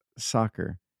about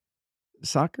soccer.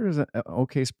 Soccer is an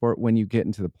okay sport when you get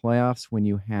into the playoffs, when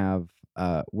you have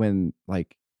when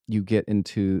like you get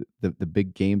into the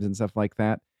big games and stuff like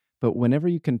that. But whenever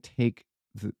you can take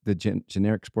the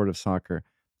generic sport of soccer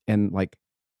and like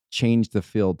change the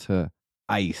field to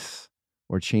ice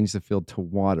or change the field to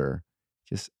water,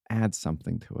 just add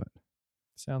something to it.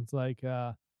 Sounds like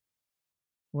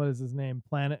what is his name?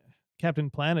 Captain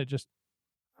Planet. Just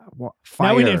Fire.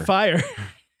 now we need fire.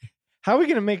 How are we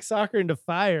gonna make soccer into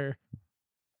fire?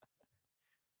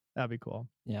 That'd be cool.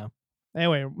 Yeah.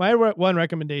 Anyway, my one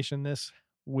recommendation this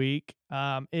week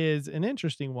is an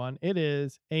interesting one. It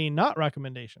is a not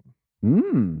recommendation.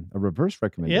 A reverse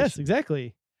recommendation. Yes,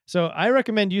 exactly. So I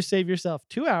recommend you save yourself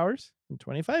 2 hours and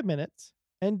 25 minutes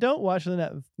and don't watch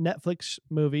the Netflix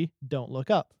movie Don't Look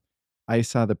Up. I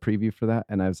saw the preview for that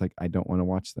and I was like, I don't want to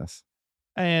watch this.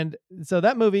 And so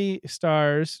that movie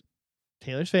stars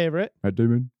Taylor's favorite, Matt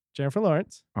Damon. Jennifer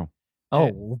Lawrence.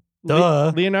 Oh,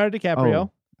 duh. Leonardo DiCaprio.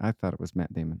 Oh, I thought it was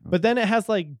Matt Damon. But then it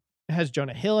has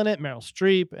Jonah Hill in it, Meryl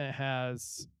Streep, and it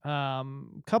has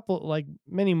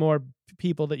many more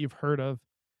people that you've heard of.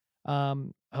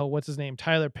 What's his name?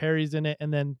 Tyler Perry's in it,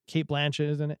 and then Cate Blanchett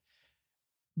is in it.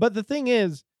 But the thing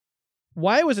is,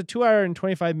 why it was a 2 hour and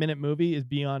 25-minute movie is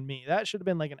beyond me. That should have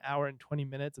been like an hour and 20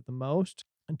 minutes at the most.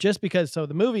 Just because, so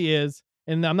the movie is,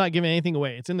 and I'm not giving anything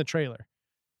away, it's in the trailer.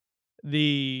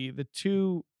 The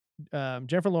two,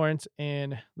 Jennifer Lawrence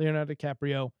and Leonardo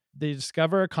DiCaprio, they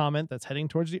discover a comet that's heading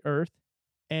towards the Earth,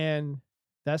 and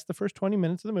that's the first 20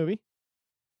 minutes of the movie.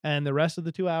 And the rest of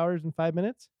the 2 hours and 5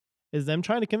 minutes is them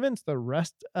trying to convince the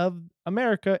rest of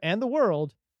America and the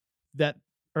world that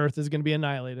Earth is going to be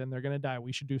annihilated and they're going to die.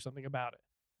 We should do something about it.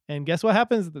 And guess what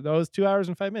happens at those 2 hours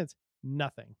and 5 minutes?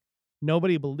 Nothing.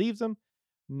 Nobody believes them.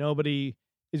 Nobody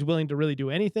is willing to really do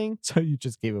anything. So you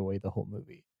just gave away the whole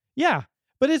movie. Yeah,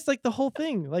 but it's like the whole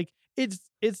thing. Like it's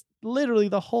literally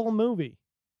the whole movie.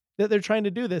 that they're trying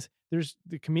to do this. There's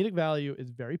the comedic value is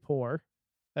very poor.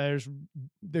 There's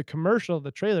the commercial,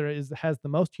 the trailer has the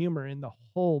most humor in the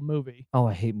whole movie. Oh,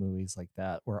 I hate movies like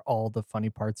that where all the funny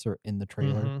parts are in the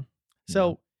trailer. Mhm.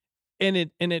 So, and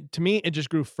it to me, it just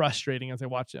grew frustrating as I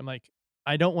watched it. I'm like,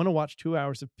 I don't want to watch 2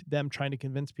 hours of them trying to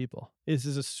convince people. This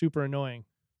is super annoying.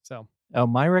 So,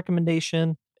 My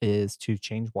recommendation is to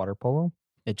change water polo.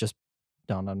 It just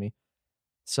dawned on me.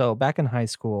 So back in high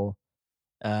school,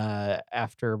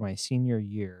 after my senior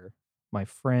year, my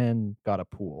friend got a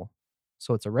pool.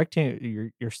 So it's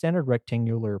a your standard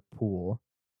rectangular pool.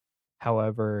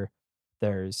 However,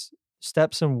 there's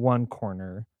steps in one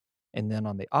corner, and then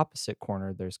on the opposite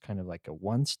corner, there's kind of like a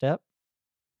one step.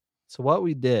 So what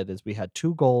we did is we had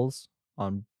 2 goals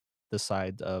on the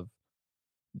sides of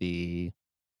the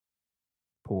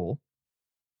pool,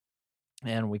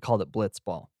 and we called it blitz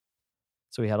ball.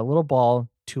 So we had a little ball,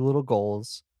 2 little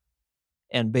goals,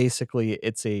 and basically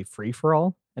it's a free for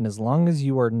all. And as long as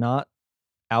you are not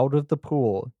out of the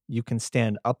pool, you can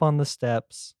stand up on the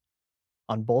steps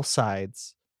on both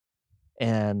sides.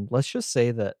 And let's just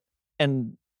say that,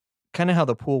 and kind of how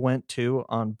the pool went too,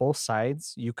 on both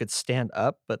sides, you could stand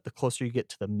up, but the closer you get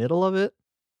to the middle of it,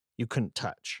 you couldn't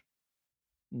touch.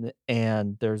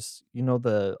 And there's,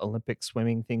 the Olympic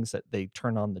swimming things that they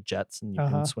turn on the jets and you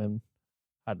Uh-huh. can swim.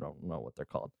 I don't know what they're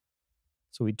called.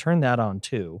 So we turned that on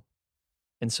too.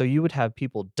 And so you would have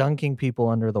people dunking people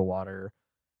under the water.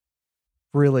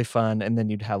 Really fun. And then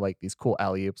you'd have like these cool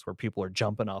alley-oops where people are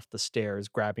jumping off the stairs,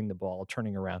 grabbing the ball,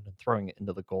 turning around and throwing it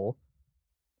into the goal.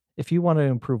 If you want to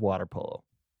improve water polo,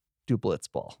 do blitz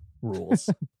ball rules.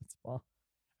 blitz ball.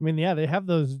 I mean, yeah, they have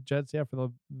those jets. Yeah,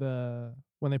 for the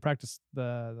when they practice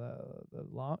the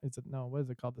long. What is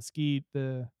it called?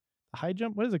 The high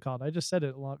jump. What is it called? I just said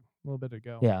it a little bit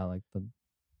ago. Yeah, like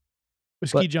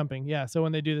ski jumping. Yeah, so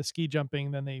when they do the ski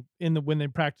jumping, then when they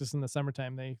practice in the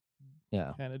summertime, they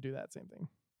kind of do that same thing.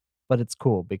 But it's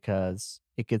cool because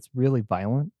it gets really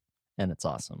violent and it's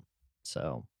awesome.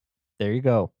 So there you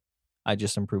go. I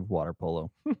just improved water polo.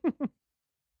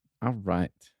 All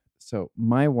right. So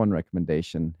my one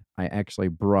recommendation I actually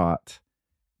brought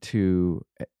to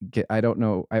get. I don't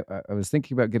know. I was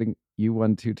thinking about getting you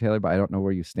one too, Taylor, but I don't know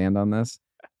where you stand on this.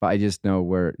 But I just know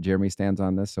where Jeremy stands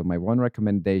on this. So my one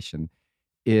recommendation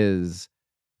is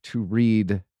to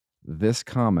read this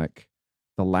comic,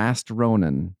 The Last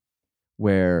Ronin,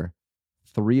 where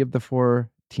 3 of the 4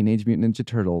 Teenage Mutant Ninja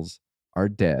Turtles are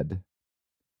dead.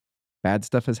 Bad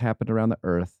stuff has happened around the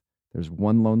earth. There's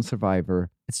one lone survivor.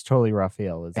 It's totally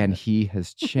Raphael, isn't And it? he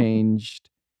has changed.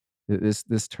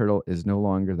 This turtle is no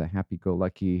longer the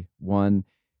happy-go-lucky one.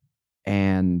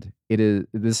 And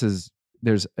it's a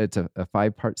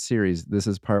 5-part series. This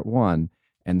is part 1.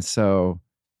 And so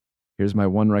here's my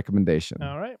one recommendation.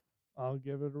 All right, I'll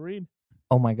give it a read.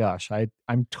 Oh my gosh,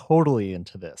 I'm totally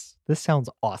into this. This sounds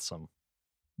awesome.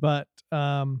 But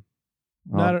I'll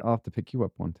have to pick you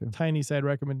up one too. Tiny side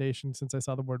recommendation since I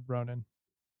saw the word Ronin.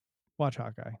 Watch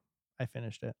Hawkeye. I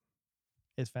finished it.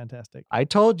 It's fantastic. I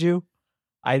told you.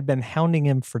 I'd been hounding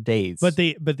him for days. But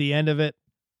the end of it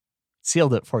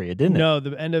sealed it for you, didn't it? No,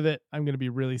 the end of it, I'm going to be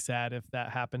really sad if that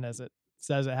happened as it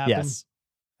says it happened. Yes.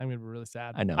 I'm going to be really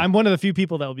sad. I know. I'm one of the few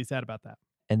people that will be sad about that.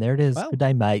 And there it is. Well, Good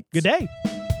day, mate. Good day.